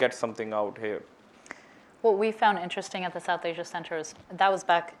 try to get something out here. What we found interesting at the South Asia Center is, that was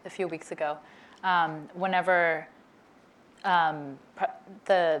back a few weeks ago, whenever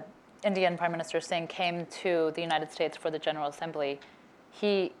the Indian Prime Minister Singh came to the United States for the General Assembly,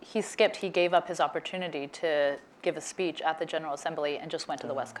 he gave up his opportunity to give a speech at the General Assembly and just went to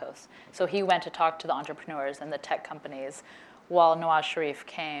the West Coast. So he went to talk to the entrepreneurs and the tech companies, while Nawaz Sharif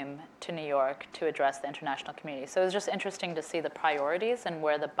came to New York to address the international community. So it was just interesting to see the priorities and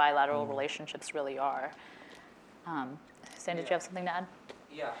where the bilateral relationships really are. Hussein, did you have something to add?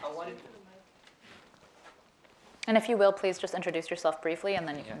 Yeah, I wanted to. And if you will, please just introduce yourself briefly, and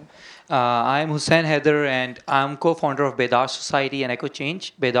then you can. I'm Hussein Haider, and I'm co-founder of Bedar Society and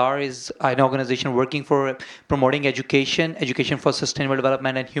EcoChange. Bedar is an organization working for promoting education for sustainable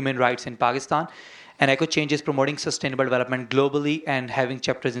development and human rights in Pakistan. And EcoChange is promoting sustainable development globally and having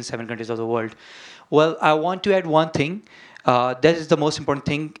chapters in 7 countries of the world. Well, I want to add one thing. That is the most important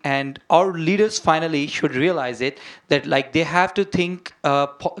thing, and our leaders finally should realize it, that like they have to think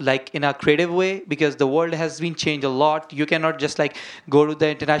like in a creative way, because the world has been changed a lot. You cannot just like go to the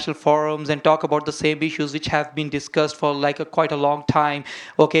international forums and talk about the same issues which have been discussed for like quite a long time.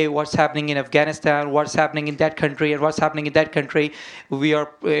 Okay, what's happening in Afghanistan, what's happening in that country, and what's happening in that country. We are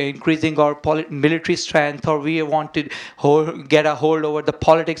increasing our military strength, or we want to get a hold over the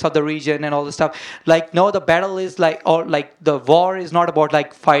politics of the region and all this stuff. Like, no, the battle is like, or like the war is not about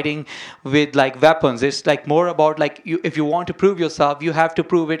like fighting with like weapons. It's like more about like, if you want to prove yourself, you have to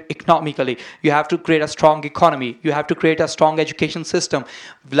prove it economically. You have to create a strong economy. You have to create a strong education system.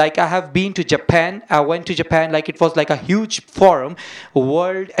 Like, I have been to Japan. I went to Japan, like it was like a huge forum,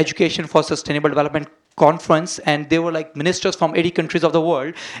 World Education for Sustainable Development conference, and they were like ministers from 80 countries of the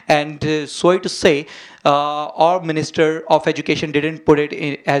world. And sorry to say, our Minister of Education didn't put it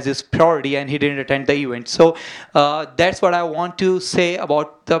in as his priority, and he didn't attend the event. So that's what I want to say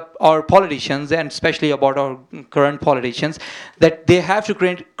about our politicians, and especially about our current politicians, that they have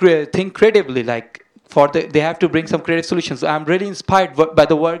to think creatively, like they have to bring some creative solutions. I'm really inspired by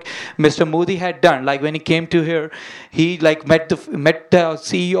the work Mr. Modi had done. Like when he came to here, he like met the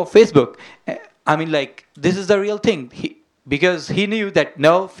CEO of Facebook. I mean, like, this is the real thing. Because he knew that,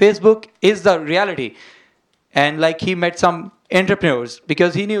 no, Facebook is the reality. And, like, he met some entrepreneurs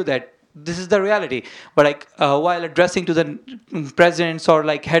because he knew that this is the reality. But, like, while addressing to the presidents or,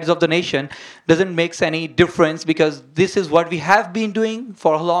 like, heads of the nation, doesn't make any difference, because this is what we have been doing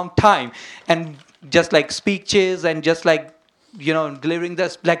for a long time. And just, like, speeches and just, like, delivering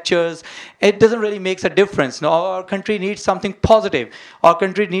the lectures, it doesn't really make a difference. No, our country needs something positive. Our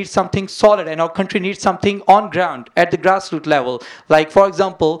country needs something solid, and our country needs something on ground at the grassroots level. Like, for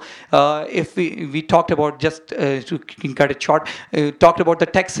example, if we talked about, just to cut it short, talked about the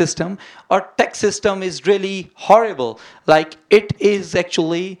tax system. Our tax system is really horrible. Like, it is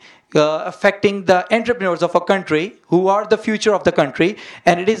actually affecting the entrepreneurs of a country who are the future of the country,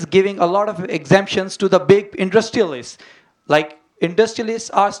 and it is giving a lot of exemptions to the big industrialists. Like, industrialists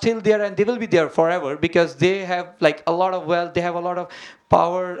are still there, and they will be there forever, because they have like a lot of wealth, they have a lot of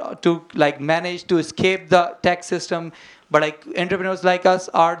power to like manage to escape the tax system. But like entrepreneurs like us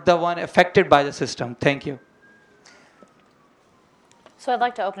are the one affected by the system. Thank you. So I'd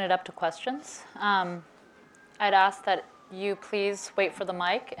like to open it up to questions. I'd ask that you please wait for the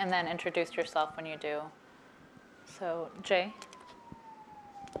mic and then introduce yourself when you do. So, Jay.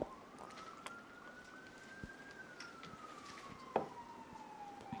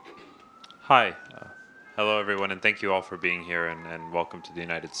 Hi. Hello, everyone, and thank you all for being here, and welcome to the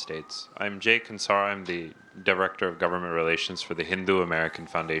United States. I'm Jay Kansara. I'm the Director of Government Relations for the Hindu American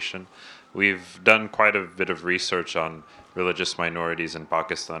Foundation. We've done quite a bit of research on religious minorities in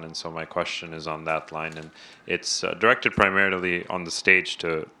Pakistan, and so my question is on that line. And it's directed primarily on the stage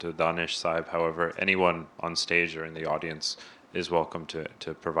to Danish Sahib. However, anyone on stage or in the audience is welcome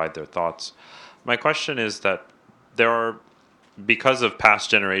to provide their thoughts. My question is that because of past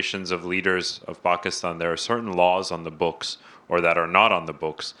generations of leaders of Pakistan, there are certain laws on the books or that are not on the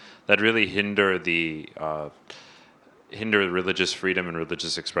books that really hinder religious freedom and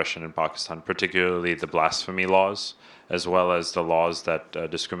religious expression in Pakistan, particularly the blasphemy laws, as well as the laws that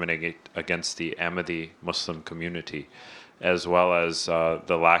discriminate against the Ahmadi Muslim community, as well as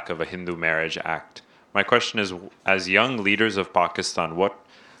the lack of a Hindu Marriage Act. My question is, as young leaders of Pakistan,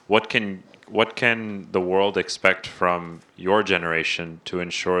 what can the world expect from your generation to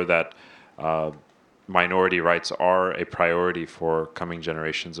ensure that minority rights are a priority for coming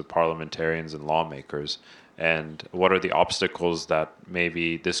generations of parliamentarians and lawmakers? And what are the obstacles that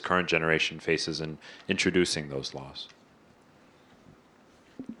maybe this current generation faces in introducing those laws?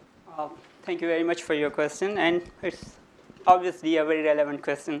 Thank you very much for your question, and it's obviously a very relevant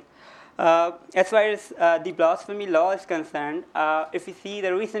question. As far as the blasphemy law is concerned, if you see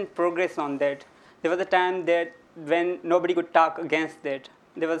the recent progress on that, there was a time that when nobody could talk against that.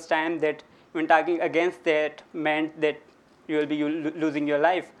 There was a time that when talking against that meant that you will be losing your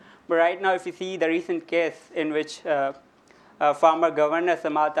life. But right now, if you see the recent case in which former governor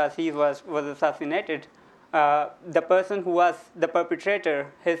Samad Taseer was assassinated, the person who was the perpetrator,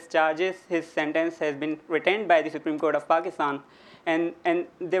 his charges, his sentence has been retained by the Supreme Court of Pakistan. And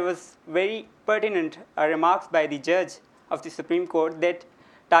there was very pertinent remarks by the judge of the Supreme Court that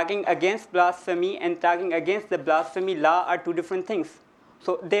talking against blasphemy and talking against the blasphemy law are two different things.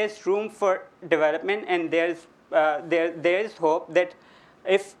 So there's room for development, and there is hope that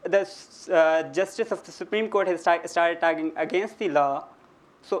if the justice of the Supreme Court has started talking against the law,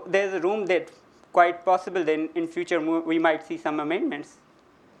 so there's a room that quite possible that in future we might see some amendments.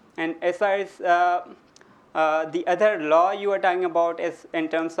 And as far as the other law you are talking about is in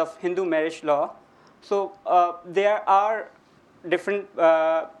terms of Hindu marriage law. So there are different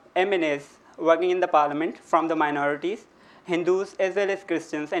MNAs working in the parliament from the minorities, Hindus as well as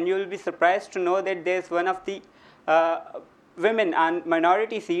Christians, and you will be surprised to know that there's one of the women on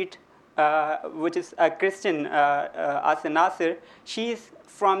minority seat, which is a Christian, Asa Nasir. She is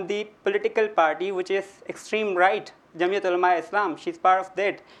from the political party which is extreme right, Jamiat Ulama Islam. She's part of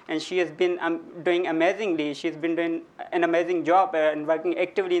that, and she has been doing amazingly. She's been doing an amazing job and working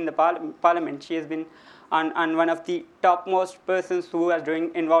actively in the parliament. She has been on one of the topmost persons who are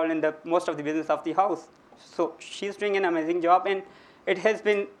involved in the most of the business of the house. So she's doing an amazing job, and it has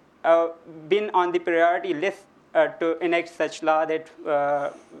been on the priority list to enact such law that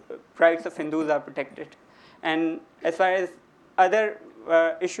rights of Hindus are protected. And as far as other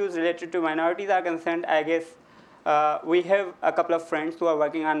issues related to minorities are concerned, I guess we have a couple of friends who are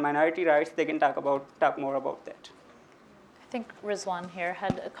working on minority rights. They can talk more about that. I think Rizwan here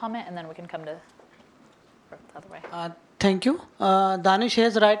had a comment, and then we can come to the other way. Thank you. Danish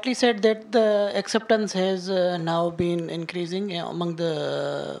has rightly said that the acceptance has now been increasing among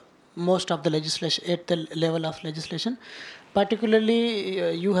the most of the legislation at the level of legislation.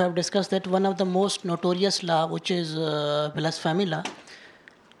 Particularly, you have discussed that one of the most notorious law, which is blasphemy law.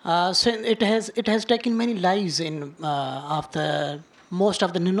 So it has taken many lives in of the most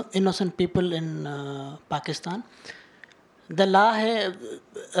of the innocent people in Pakistan. The law,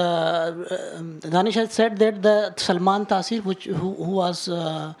 Danish has said that the Salman Taseer, who was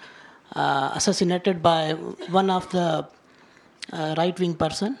assassinated by one of the right-wing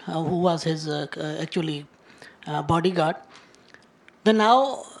person who was his actually bodyguard. The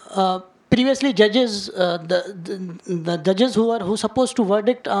now previously judges, the judges who supposed to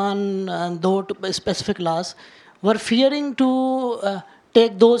verdict on those specific laws were fearing to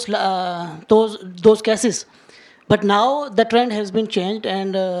take those cases. But now the trend has been changed,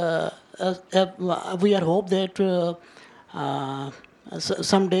 and we are hope that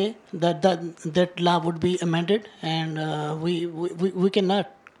someday that law would be amended, and we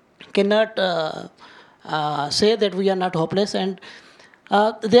cannot say that we are not hopeless. And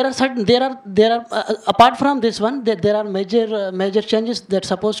there are apart from this one, there are major changes that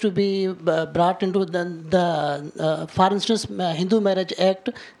supposed to be brought into the for instance, Hindu Marriage Act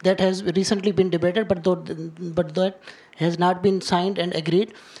that has recently been debated, but that has not been signed and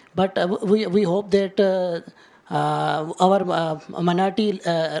agreed. But we hope that our minority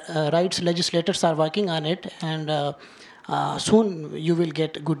rights legislators are working on it, and soon you will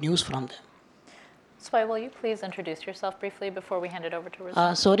get good news from them. Sway, will you please introduce yourself briefly before we hand it over to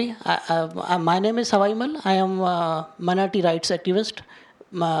Rizwan? Sorry, my name is Hawaimal. I am a minority rights activist.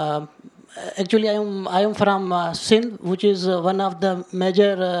 Uh, Actually, I am from Sindh, which is one of the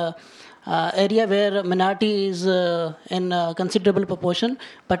major area where minority is in considerable proportion.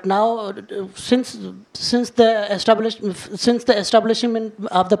 But now, since the establishment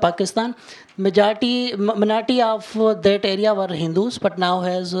of the Pakistan, minority of that area were Hindus, but now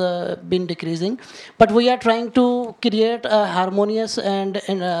has been decreasing. But we are trying to create a harmonious and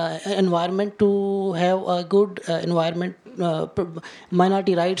environment to have a good environment,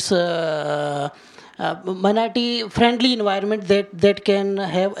 minority rights. Minority friendly environment that can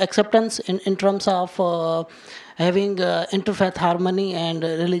have acceptance in terms of having interfaith harmony and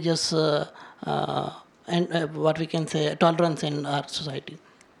religious and what we can say tolerance in our society.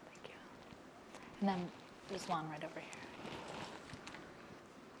 Thank you. And then Rizwan right over here.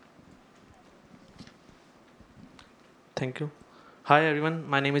 Thank you. Hi everyone,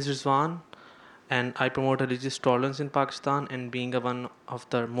 my name is Rizwan and I promote religious tolerance in Pakistan, and being one of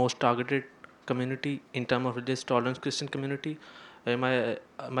the most targeted community in terms of religious tolerance, Christian community. My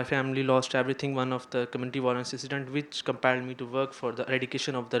family lost everything. One of the community violence incident which compelled me to work for the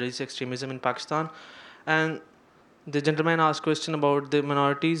eradication of the religious extremism in Pakistan. And the gentleman asked question about the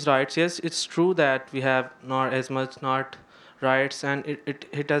minorities' rights. Yes, it's true that we have not as much not rights, and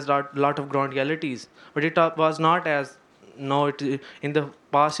it has lot of ground realities, but it was not as no, in the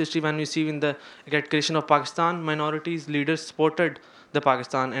past history, when we see in the creation of Pakistan, minorities leaders supported the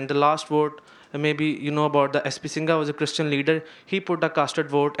Pakistan, and the last vote, maybe you know about the SP Singha was a Christian leader. He put a casted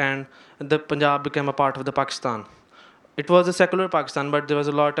vote, and the Punjab became a part of the Pakistan. It was a secular Pakistan, but there was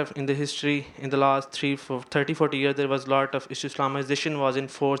a lot of in the history in the last 30-40 years. There was a lot of Islamization was in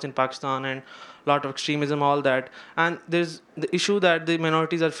force in Pakistan, and a lot of extremism, all that. And there's the issue that the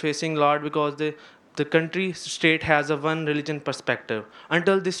minorities are facing a lot because the country state has a one religion perspective.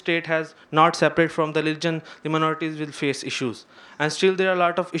 Until this state has not separate from the religion, the minorities will face issues, and still there are a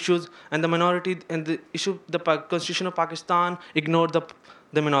lot of issues. And the minority and the issue, the constitution of Pakistan ignored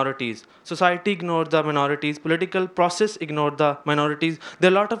the minorities, society ignored the minorities, political process ignored the minorities. There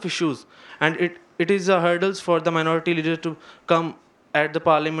are a lot of issues, and it is a hurdles for the minority leaders to come at the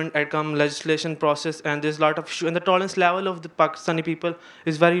parliament, at come legislation process, and there's a lot of issue, and the tolerance level of the Pakistani people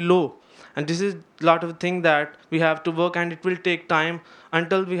is very low. And this is a lot of thing that we have to work, and it will take time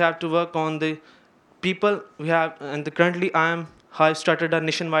until we have to work on the people we have. And currently I started a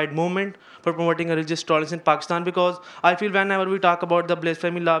nationwide movement for promoting a religious tolerance in Pakistan, because I feel whenever we talk about the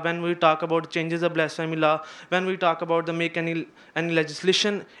blasphemy law, when we talk about changes of blasphemy law, when we talk about the make any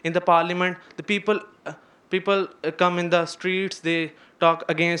legislation in the parliament, the people come in the streets, they talk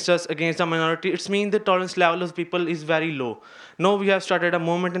against us, against the minority. It's mean the tolerance level of people is very low. Now we have started a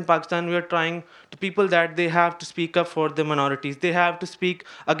movement in Pakistan. We are trying to people that they have to speak up for the minorities. They have to speak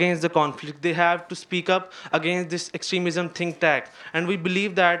against the conflict. They have to speak up against this extremism think tank. And we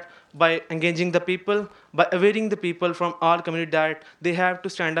believe that by engaging the people, by awareing the people from our community that they have to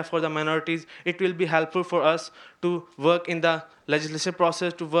stand up for the minorities, it will be helpful for us to work in the legislation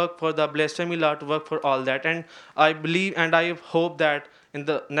process, to work for the blasphemy law, to work for all that. And I believe and I hope that in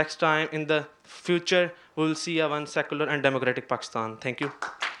the next time, in the future, we will see a one secular and democratic Pakistan. Thank you.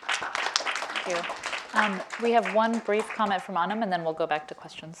 Thank you. We have one brief comment from Anam, and then we'll go back to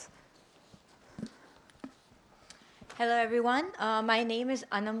questions. Hello everyone, my name is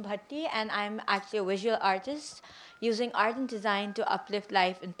Anam Bhatti, and I'm actually a visual artist using art and design to uplift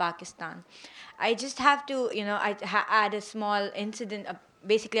life in Pakistan. I just have to, add a small incident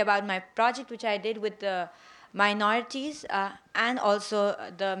basically about my project which I did with the minorities and also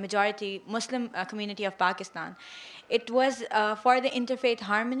the majority Muslim community of Pakistan. It was for the interfaith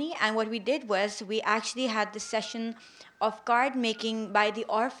harmony, and what we did was we actually had this session of card making by the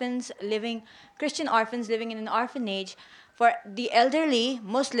Christian orphans living in an orphanage for the elderly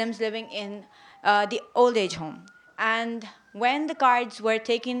Muslims living in the old age home. And when the cards were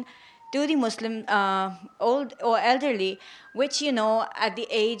taken to the Muslim old or elderly, which at the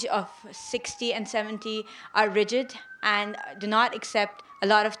age of 60 and 70 are rigid and do not accept a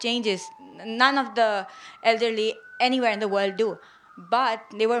lot of changes. None of the elderly anywhere in the world do, but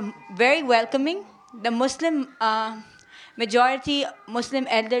they were very welcoming. The Muslim majority Muslim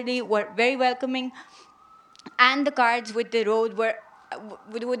elderly were very welcoming, and the cards with the road were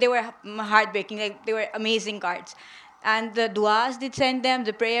heartbreaking. Like, they were amazing cards, and the duas they sent them,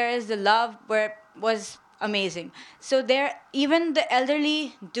 the prayers, the love was amazing. So there, even the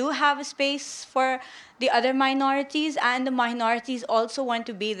elderly do have a space for the other minorities, and the minorities also want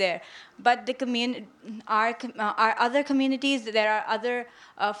to be there. But the our other communities, there are other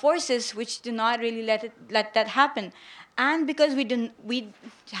forces which do not really let that happen. And because we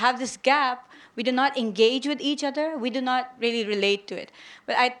have this gap, we do not engage with each other. We do not really relate to it.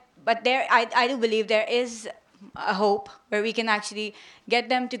 I do believe there is a hope where we can actually get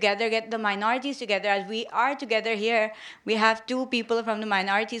them together, get the minorities together. As we are together here, we have 2 people from the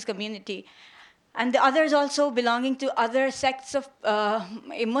minorities community, and the others also belonging to other sects of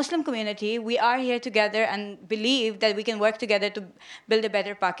a Muslim community. We are here together and believe that we can work together to build a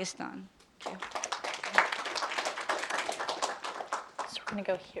better Pakistan. Thank you. So we're going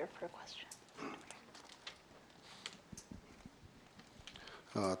to go here for a question.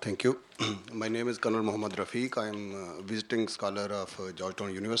 Thank you. My name is Colonel Muhammad Rafiq. I am a visiting scholar of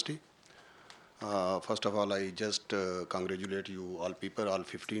Georgetown University. First of all, I just congratulate you all people, all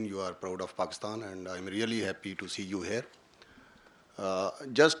 15. You are proud of Pakistan, and I'm really happy to see you here.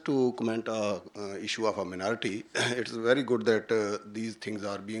 Just to comment issue of a minority, it's very good that these things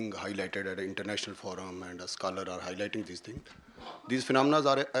are being highlighted at an international forum, and a scholar are highlighting these things. These phenomena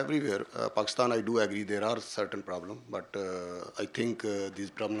are everywhere. Pakistan, I do agree, there are certain problems, but I think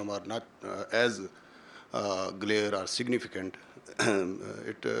these problems are not as glare or significant.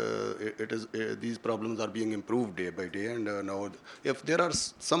 These problems are being improved day by day, and now if there are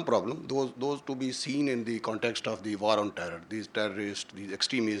some problems, those to be seen in the context of the war on terror. These terrorists, these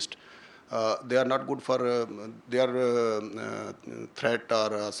extremists, they are not good for their threat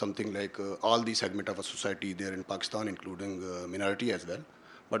or something like all the segment of a society there in Pakistan, including minority as well.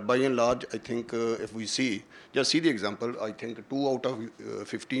 But by and large, I think if we just see the example, I think 2 out of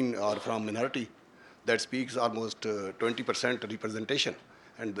 15 are from minority. That speaks almost 20% representation.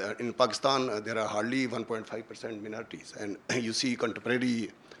 And in Pakistan, there are hardly 1.5% minorities. And you see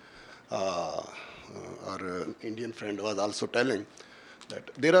contemporary, our Indian friend was also telling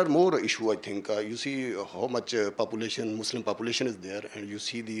that there are more issues, I think. You see how much population, Muslim population is there, and you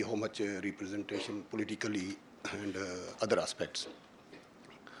see how much representation politically and other aspects.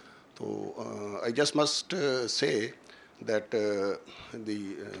 So I just must say that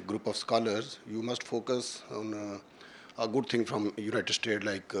the group of scholars, you must focus on a good thing from United States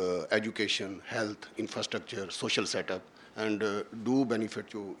like education, health, infrastructure, social setup, and do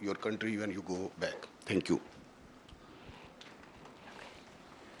benefit your country when you go back. Thank you.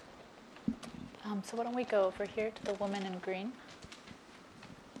 So why don't we go over here to the woman in green?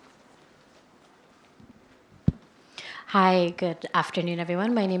 Hi, good afternoon,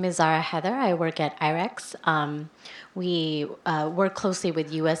 everyone. My name is Zara Heather. I work at IREX. We work closely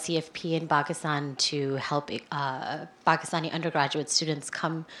with USCFP in Pakistan to help Pakistani undergraduate students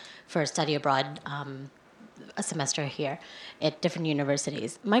come for study abroad a semester here at different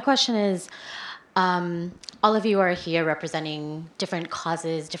universities. My question is, all of you are here representing different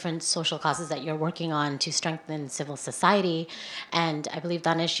causes, different social causes that you're working on to strengthen civil society. And I believe,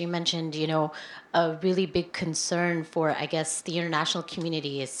 Danish, you mentioned, a really big concern for, I guess, the international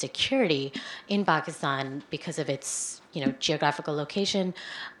community is security in Pakistan because of its, geographical location.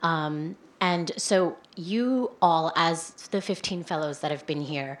 And so you all, as the 15 fellows that have been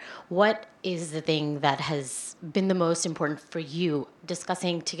here, what is the thing that has been the most important for you,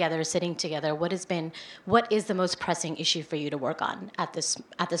 discussing together, sitting together? What is the most pressing issue for you to work on at this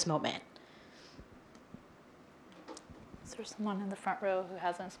moment? Is there someone in the front row who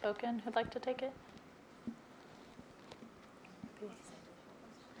hasn't spoken who'd like to take it?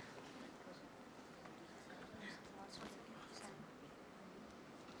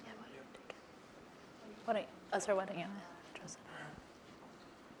 Why don't you address it?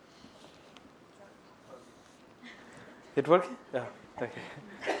 It working? Yeah. Okay.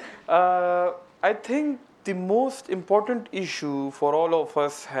 I think the most important issue for all of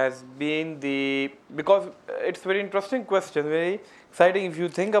us has been because it's a very interesting question, very exciting if you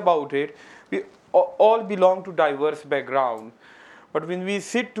think about it. We all belong to diverse background, but when we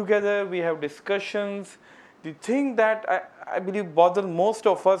sit together, we have discussions. The thing that I believe bothers most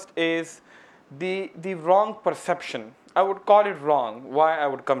of us is the wrong perception. I would call it wrong. Why I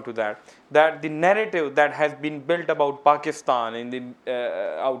would come to that? That the narrative that has been built about Pakistan in the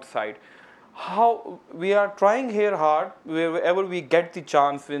outside, how we are trying here hard wherever we get the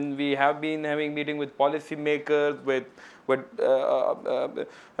chance. When we have been having meeting with policymakers, with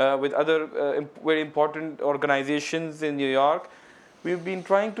other very important organizations in New York, we've been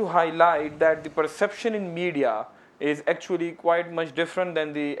trying to highlight that the perception in media is actually quite much different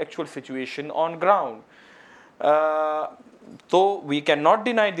than the actual situation on ground. So we cannot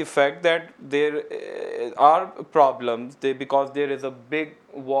deny the fact that there are problems because there is a big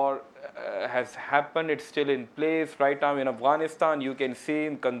war has happened. It's still in place right now in Afghanistan. You can see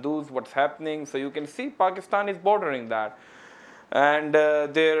in Kunduz what's happening. So you can see Pakistan is bordering that. And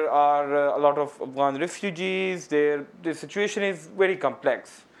there are a lot of Afghan refugees. The situation is very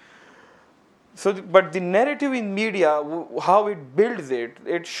complex. So, but the narrative in media, how it builds it,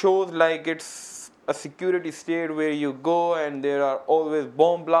 it shows like it's a security state where you go and there are always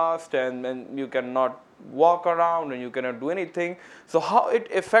bomb blasts and you cannot walk around and you cannot do anything. So how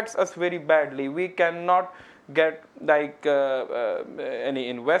it affects us very badly. We cannot get like any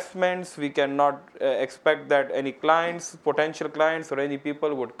investments. We cannot expect that any clients, potential clients or any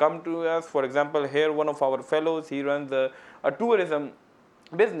people would come to us. For example, here one of our fellows, he runs a tourism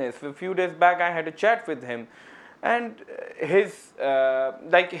business. A few days back I had a chat with him, and his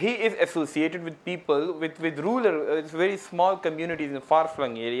like he is associated with people with rural, very small communities in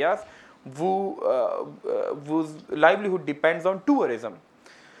far-flung areas whose livelihood depends on tourism.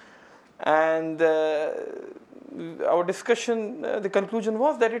 And our discussion, the conclusion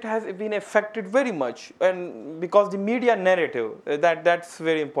was that it has been affected very much, and because the media narrative, that's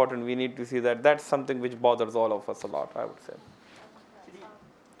very important. We need to see that. That's something which bothers all of us a lot, I would say.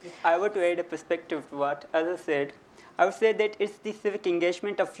 If I were to add a perspective to what others said, I would say that it's the civic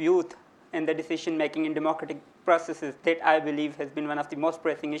engagement of youth in the decision-making in democratic processes that I believe has been one of the most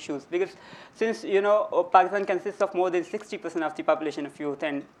pressing issues. Because since, Pakistan consists of more than 60% of the population of youth,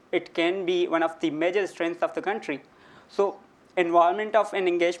 and it can be one of the major strengths of the country. So involvement of and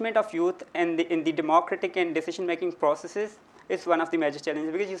engagement of youth in the democratic and decision-making processes is one of the major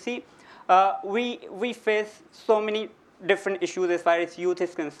challenges. Because you see, we face so many different issues as far as youth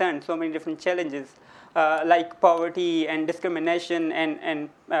is concerned, so many different challenges like poverty and discrimination and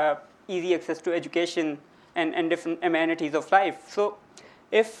easy access to education and different amenities of life. So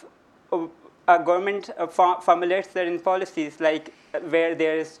if a government formulates certain policies like where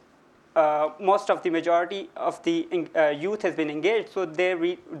there is most of the majority of the youth has been engaged, so there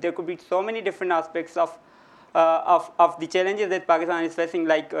could be so many different aspects of the challenges that Pakistan is facing,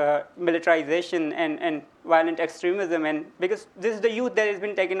 like militarization and violent extremism, and because this is the youth that has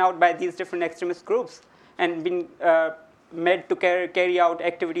been taken out by these different extremist groups and been made to carry out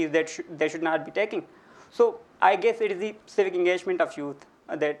activities that they should not be taking. So I guess it is the civic engagement of youth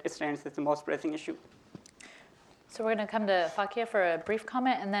that stands as the most pressing issue. So we're going to come to Fakia for a brief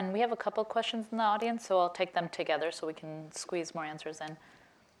comment, and then we have a couple questions in the audience, so I'll take them together so we can squeeze more answers in.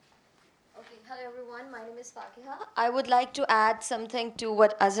 Hello everyone, my name is Fakiha. I would like to add something to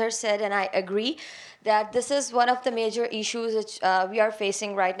what Azhar said, and I agree that this is one of the major issues which we are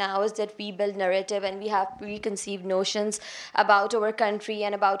facing right now, is that we build narrative and we have preconceived notions about our country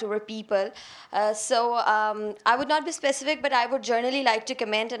and about our people. So I would not be specific, but I would generally like to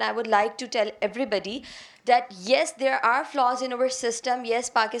comment, and I would like to tell everybody that yes, there are flaws in our system.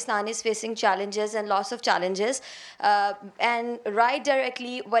 Yes, Pakistan is facing challenges and lots of challenges. And right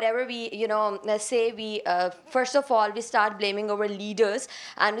directly, whatever we say, we first of all, we start blaming our leaders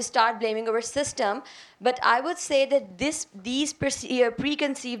and we start blaming our system. But I would say that these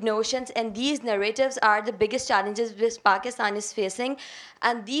preconceived notions and these narratives are the biggest challenges which Pakistan is facing.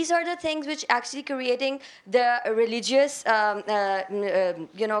 And these are the things which actually creating the religious,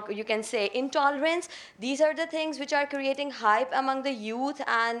 you can say, intolerance. These are the things which are creating hype among the youth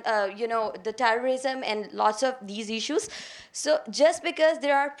and, the terrorism and lots of these issues. So just because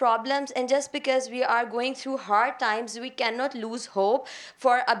there are problems and just because we are going through hard times, we cannot lose hope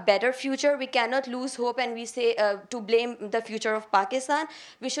for a better future. We cannot lose hope and we say to blame the future of Pakistan.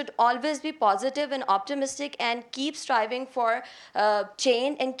 We should always be positive and optimistic and keep striving for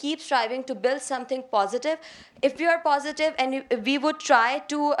change and keep striving to build something positive. If we are positive and we would try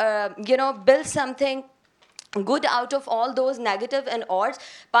to, build something good out of all those negative and odds,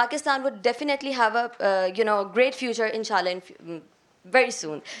 Pakistan would definitely have a great future, inshallah, very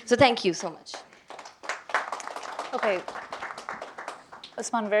soon. So thank you so much. Okay,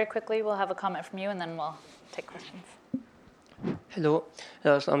 Usman, very quickly, we'll have a comment from you, and then we'll take questions. Hello,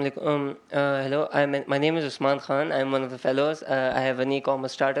 assalamu alaikum. Hello, my name is Usman Khan. I'm one of the fellows. I have an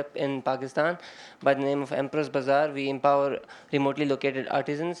e-commerce startup in Pakistan by the name of Empress Bazaar. We empower remotely located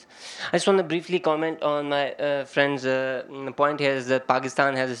artisans. I just want to briefly comment on my friend's point here is that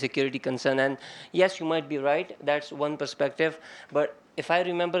Pakistan has a security concern. And yes, you might be right. That's one perspective. But if I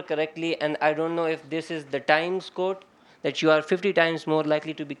remember correctly, and I don't know if this is the Times quote, that you are 50 times more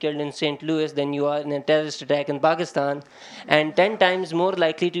likely to be killed in St. Louis than you are in a terrorist attack in Pakistan, and 10 times more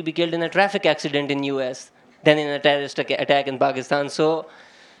likely to be killed in a traffic accident in US than in a terrorist attack in Pakistan. So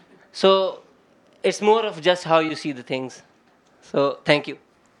it's more of just how you see the things. So thank you.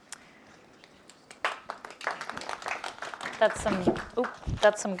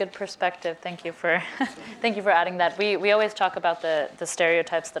 That's some good perspective. Thank you for thank you for adding that. We always talk about the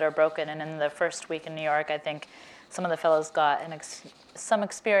stereotypes that are broken, and in the first week in New York, I think some of the fellows got some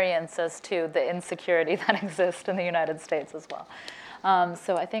experience as to the insecurity that exists in the United States as well.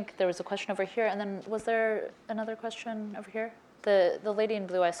 So I think there was a question over here, and then was there another question over here? The lady in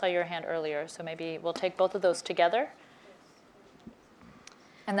blue, I saw your hand earlier, so maybe we'll take both of those together,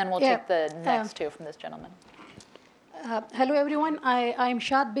 and then we'll take the next two from this gentleman. Hello, everyone. I'm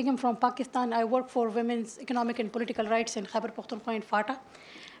Shad Begum from Pakistan. I work for women's economic and political rights in Khyber Pakhtunkhwa and FATA.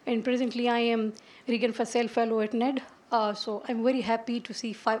 And presently, I am Regan Fassel Fellow at NED. So I'm very happy to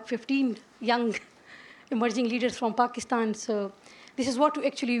see 15 young emerging leaders from Pakistan. So this is what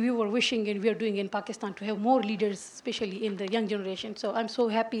actually we were wishing and we are doing in Pakistan, to have more leaders, especially in the young generation. So I'm so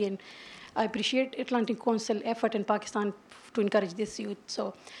happy, and I appreciate Atlantic Council effort in Pakistan to encourage this youth.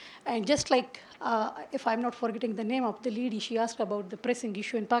 So, and just like, if I'm not forgetting the name of the lady, she asked about the pressing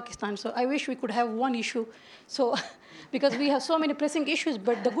issue in Pakistan. So I wish we could have one issue. So, because we have so many pressing issues,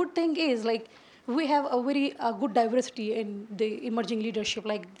 but the good thing is, like, we have a very good diversity in the emerging leadership.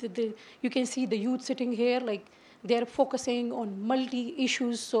 Like, you can see the youth sitting here, like, they're focusing on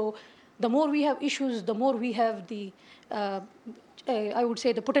multi-issues. So the more we have issues, the more we have the, I would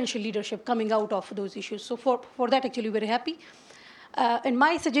say, the potential leadership coming out of those issues. So for that, actually, very happy. And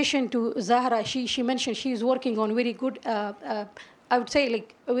my suggestion to Zahra, she mentioned she is working on very good, I would say,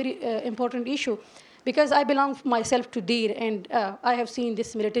 like, a very important issue, because I belong myself to DIR, and I have seen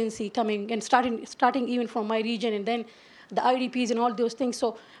this militancy coming and starting even from my region, and then the IDPs and all those things.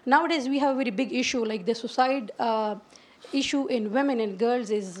 So nowadays we have a very big issue, like the suicide issue in women and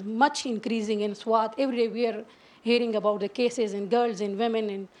girls is much increasing in Swat. Every day we are hearing about the cases in girls and women,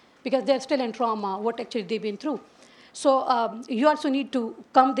 and because they're still in trauma, what actually they've been through. So you also need to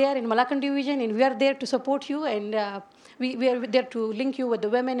come there in Malakand division, and we are there to support you, and we are there to link you with the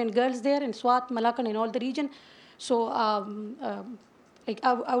women and girls there in Swat, Malakand, and all the region. So like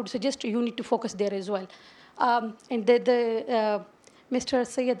I would suggest you need to focus there as well. And Mr.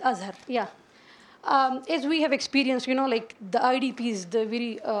 Syed Azhar, yeah. As we have experienced, like the IDPs, the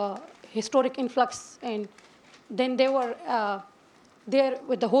very historic influx, and then they were there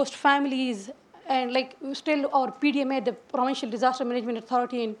with the host families, and like still our PDMA, the Provincial Disaster Management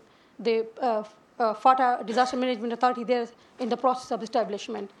Authority, and the FATA Disaster Management Authority, they're in the process of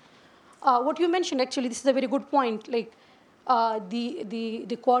establishment. What you mentioned, actually, this is a very good point, like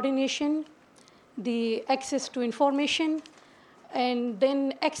the coordination, the access to information, and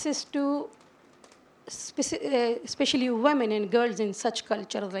then access to especially women and girls in such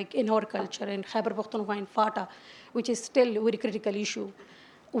cultures, like in our culture, in Khyber Pakhtunkhwa and FATA, which is still a very critical issue.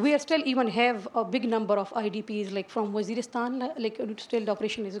 We are still even have a big number of IDPs, like from Waziristan, like still the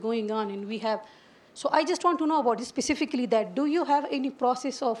operation is going on, and we have. So I just want to know about this specifically, that do you have any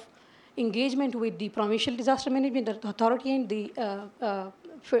process of engagement with the Provincial Disaster Management Authority and the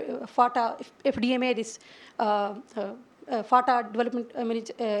FATA, FDMA, this FATA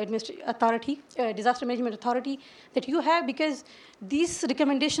Development Authority, Disaster Management Authority, that you have, because these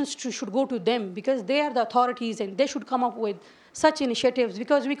recommendations should go to them, because they are the authorities and they should come up with such initiatives,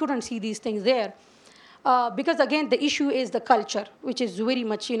 because we couldn't see these things there. Because again, the issue is the culture, which is very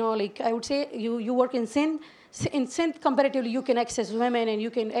much, like I would say, you work in Sindh. In Sindh, comparatively, you can access women, and you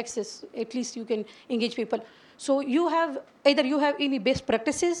can access, at least you can engage people. So you have, either you have any best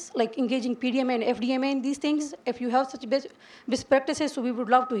practices, like engaging PDMA and FDMA in these things. If you have such best practices, so we would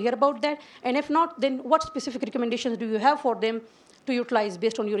love to hear about that. And if not, then what specific recommendations do you have for them to utilize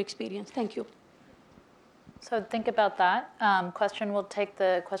based on your experience? Thank you. So think about that question. We'll take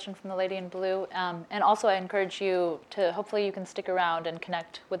the question from the lady in blue. And also I encourage you to, hopefully you can stick around and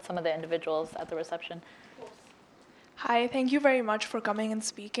connect with some of the individuals at the reception. Hi, thank you very much for coming and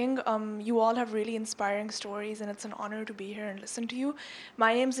speaking. You all have really inspiring stories, and it's an honor to be here and listen to you.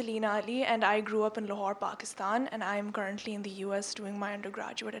 My name is Alina Ali, and I grew up in Lahore, Pakistan, and I am currently in the US doing my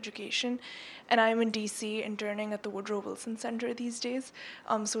undergraduate education. And I'm in DC interning at the Woodrow Wilson Center these days.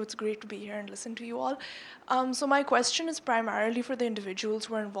 So it's great to be here and listen to you all. So my question is primarily for the individuals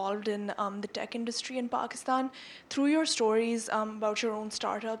who are involved in the tech industry in Pakistan. Through your stories about your own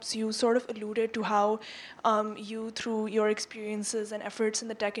startups, you sort of alluded to how you, through your experiences and efforts in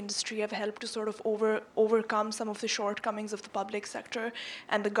the tech industry, have helped to sort of overcome some of the shortcomings of the public sector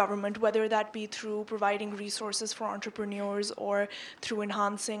and the government, whether that be through providing resources for entrepreneurs or through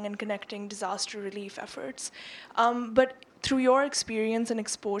enhancing and connecting disaster relief efforts. But through your experience and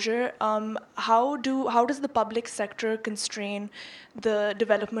exposure, how does the public sector constrain the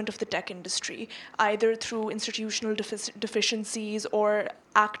development of the tech industry, either through institutional deficiencies or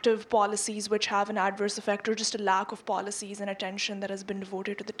active policies which have an adverse effect, or just a lack of policies and attention that has been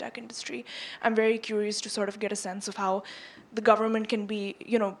devoted to the tech industry? I'm very curious to sort of get a sense of how the government can be,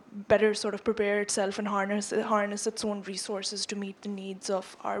 better sort of prepare itself and harness its own resources to meet the needs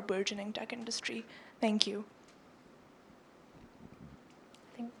of our burgeoning tech industry. Thank you.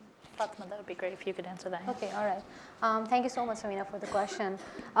 Fatma, that would be great if you could answer that. Okay, all right. Thank you so much, Samina, for the question.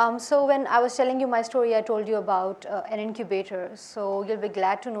 So when I was telling you my story, I told you about an incubator. So you'll be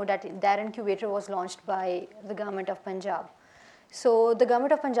glad to know that that incubator was launched by the government of Punjab. So the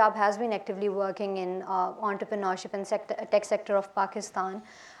government of Punjab has been actively working in entrepreneurship and tech sector of Pakistan.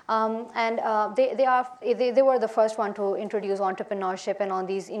 They were the first one to introduce entrepreneurship and on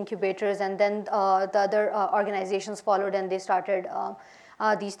these incubators, and then the other organizations followed and they started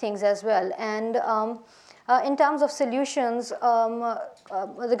these things as well. And in terms of solutions,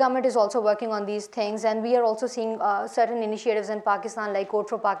 the government is also working on these things, and we are also seeing certain initiatives in Pakistan like Code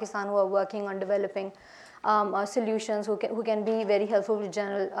for Pakistan who are working on developing solutions who can be very helpful to the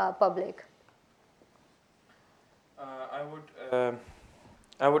general public.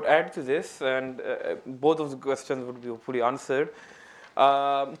 I would add to this, and both of the questions would be fully answered.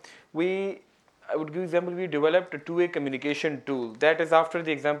 I would give example, we developed a two-way communication tool. That is after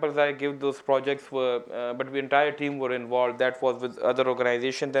the examples I give, those projects were, but the entire team were involved. That was with other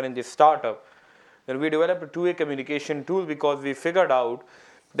organizations than in the startup. Then we developed a two-way communication tool because we figured out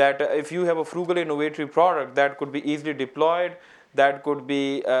that if you have a frugal innovative product that could be easily deployed, that could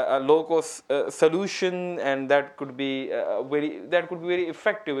be a low-cost solution, and that could be very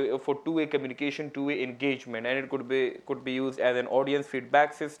effective for two-way communication, two-way engagement, and it could be used as an audience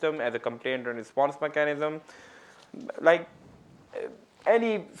feedback system, as a complaint and response mechanism, like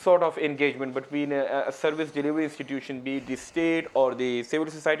any sort of engagement between a service delivery institution, be it the state or the civil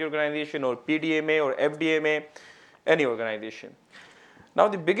society organization or PDMA or FDMA, any organization. Now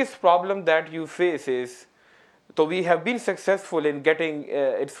the biggest problem that you face is, so we have been successful in getting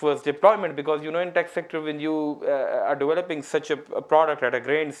its first deployment, because in tech sector when you are developing such a product at a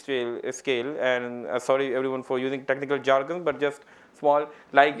grain scale, and sorry everyone for using technical jargon, but just small,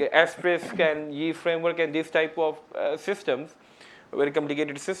 like Asterisk and Ye framework and these type of systems, very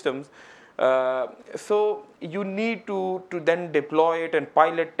complicated systems. So you need to then deploy it and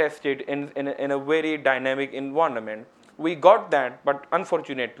pilot test it in a very dynamic environment. We got that, but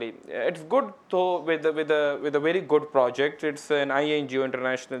unfortunately, it's good though with a very good project. It's an INGO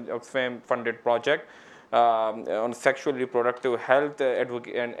International Oxfam funded project on sexual reproductive health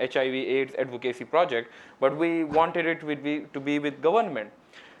and HIV/AIDS advocacy project. But we wanted it to be with government.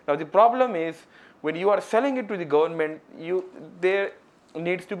 Now the problem is when you are selling it to the government, there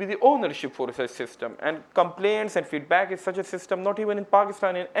needs to be the ownership for such system, and complaints and feedback is such a system. Not even in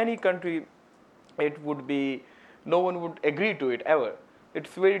Pakistan, in any country, it would be. No one would agree to it ever. It's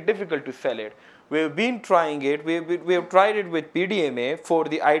very difficult to sell it. We've been trying it. We have tried it with PDMA for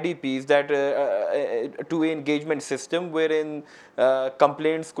the IDPs, that two-way engagement system wherein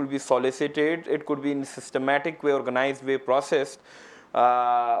complaints could be solicited. It could be in a systematic way, organized way, processed.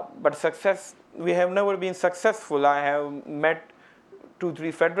 But we have never been successful. I have met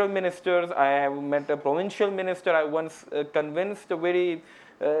 2-3 federal ministers. I have met a provincial minister. I once convinced a very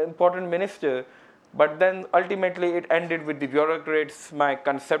important minister. But then ultimately it ended with the bureaucrats. My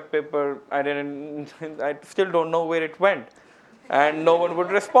concept paper, I still don't know where it went, and no one would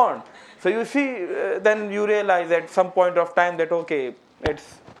respond. So you see, then you realize at some point of time that okay,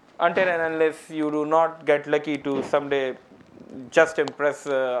 it's until and unless you do not get lucky to someday just impress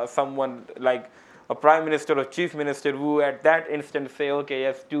someone like a prime minister or chief minister who at that instant say okay,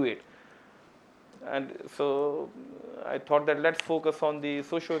 yes, do it. And so I thought that let's focus on the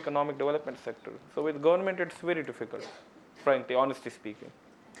socio-economic development sector. So with government, it's very difficult, frankly, honestly speaking.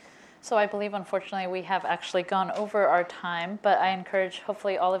 So I believe, unfortunately, we have actually gone over our time, but I encourage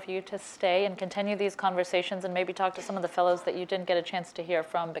hopefully all of you to stay and continue these conversations and maybe talk to some of the fellows that you didn't get a chance to hear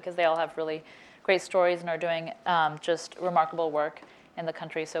from, because they all have really great stories and are doing just remarkable work in the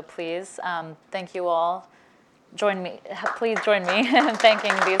country. So please, thank you all. Please join me in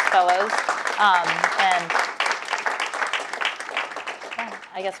thanking these fellows. And yeah,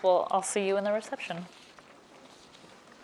 I guess I'll see you in the reception.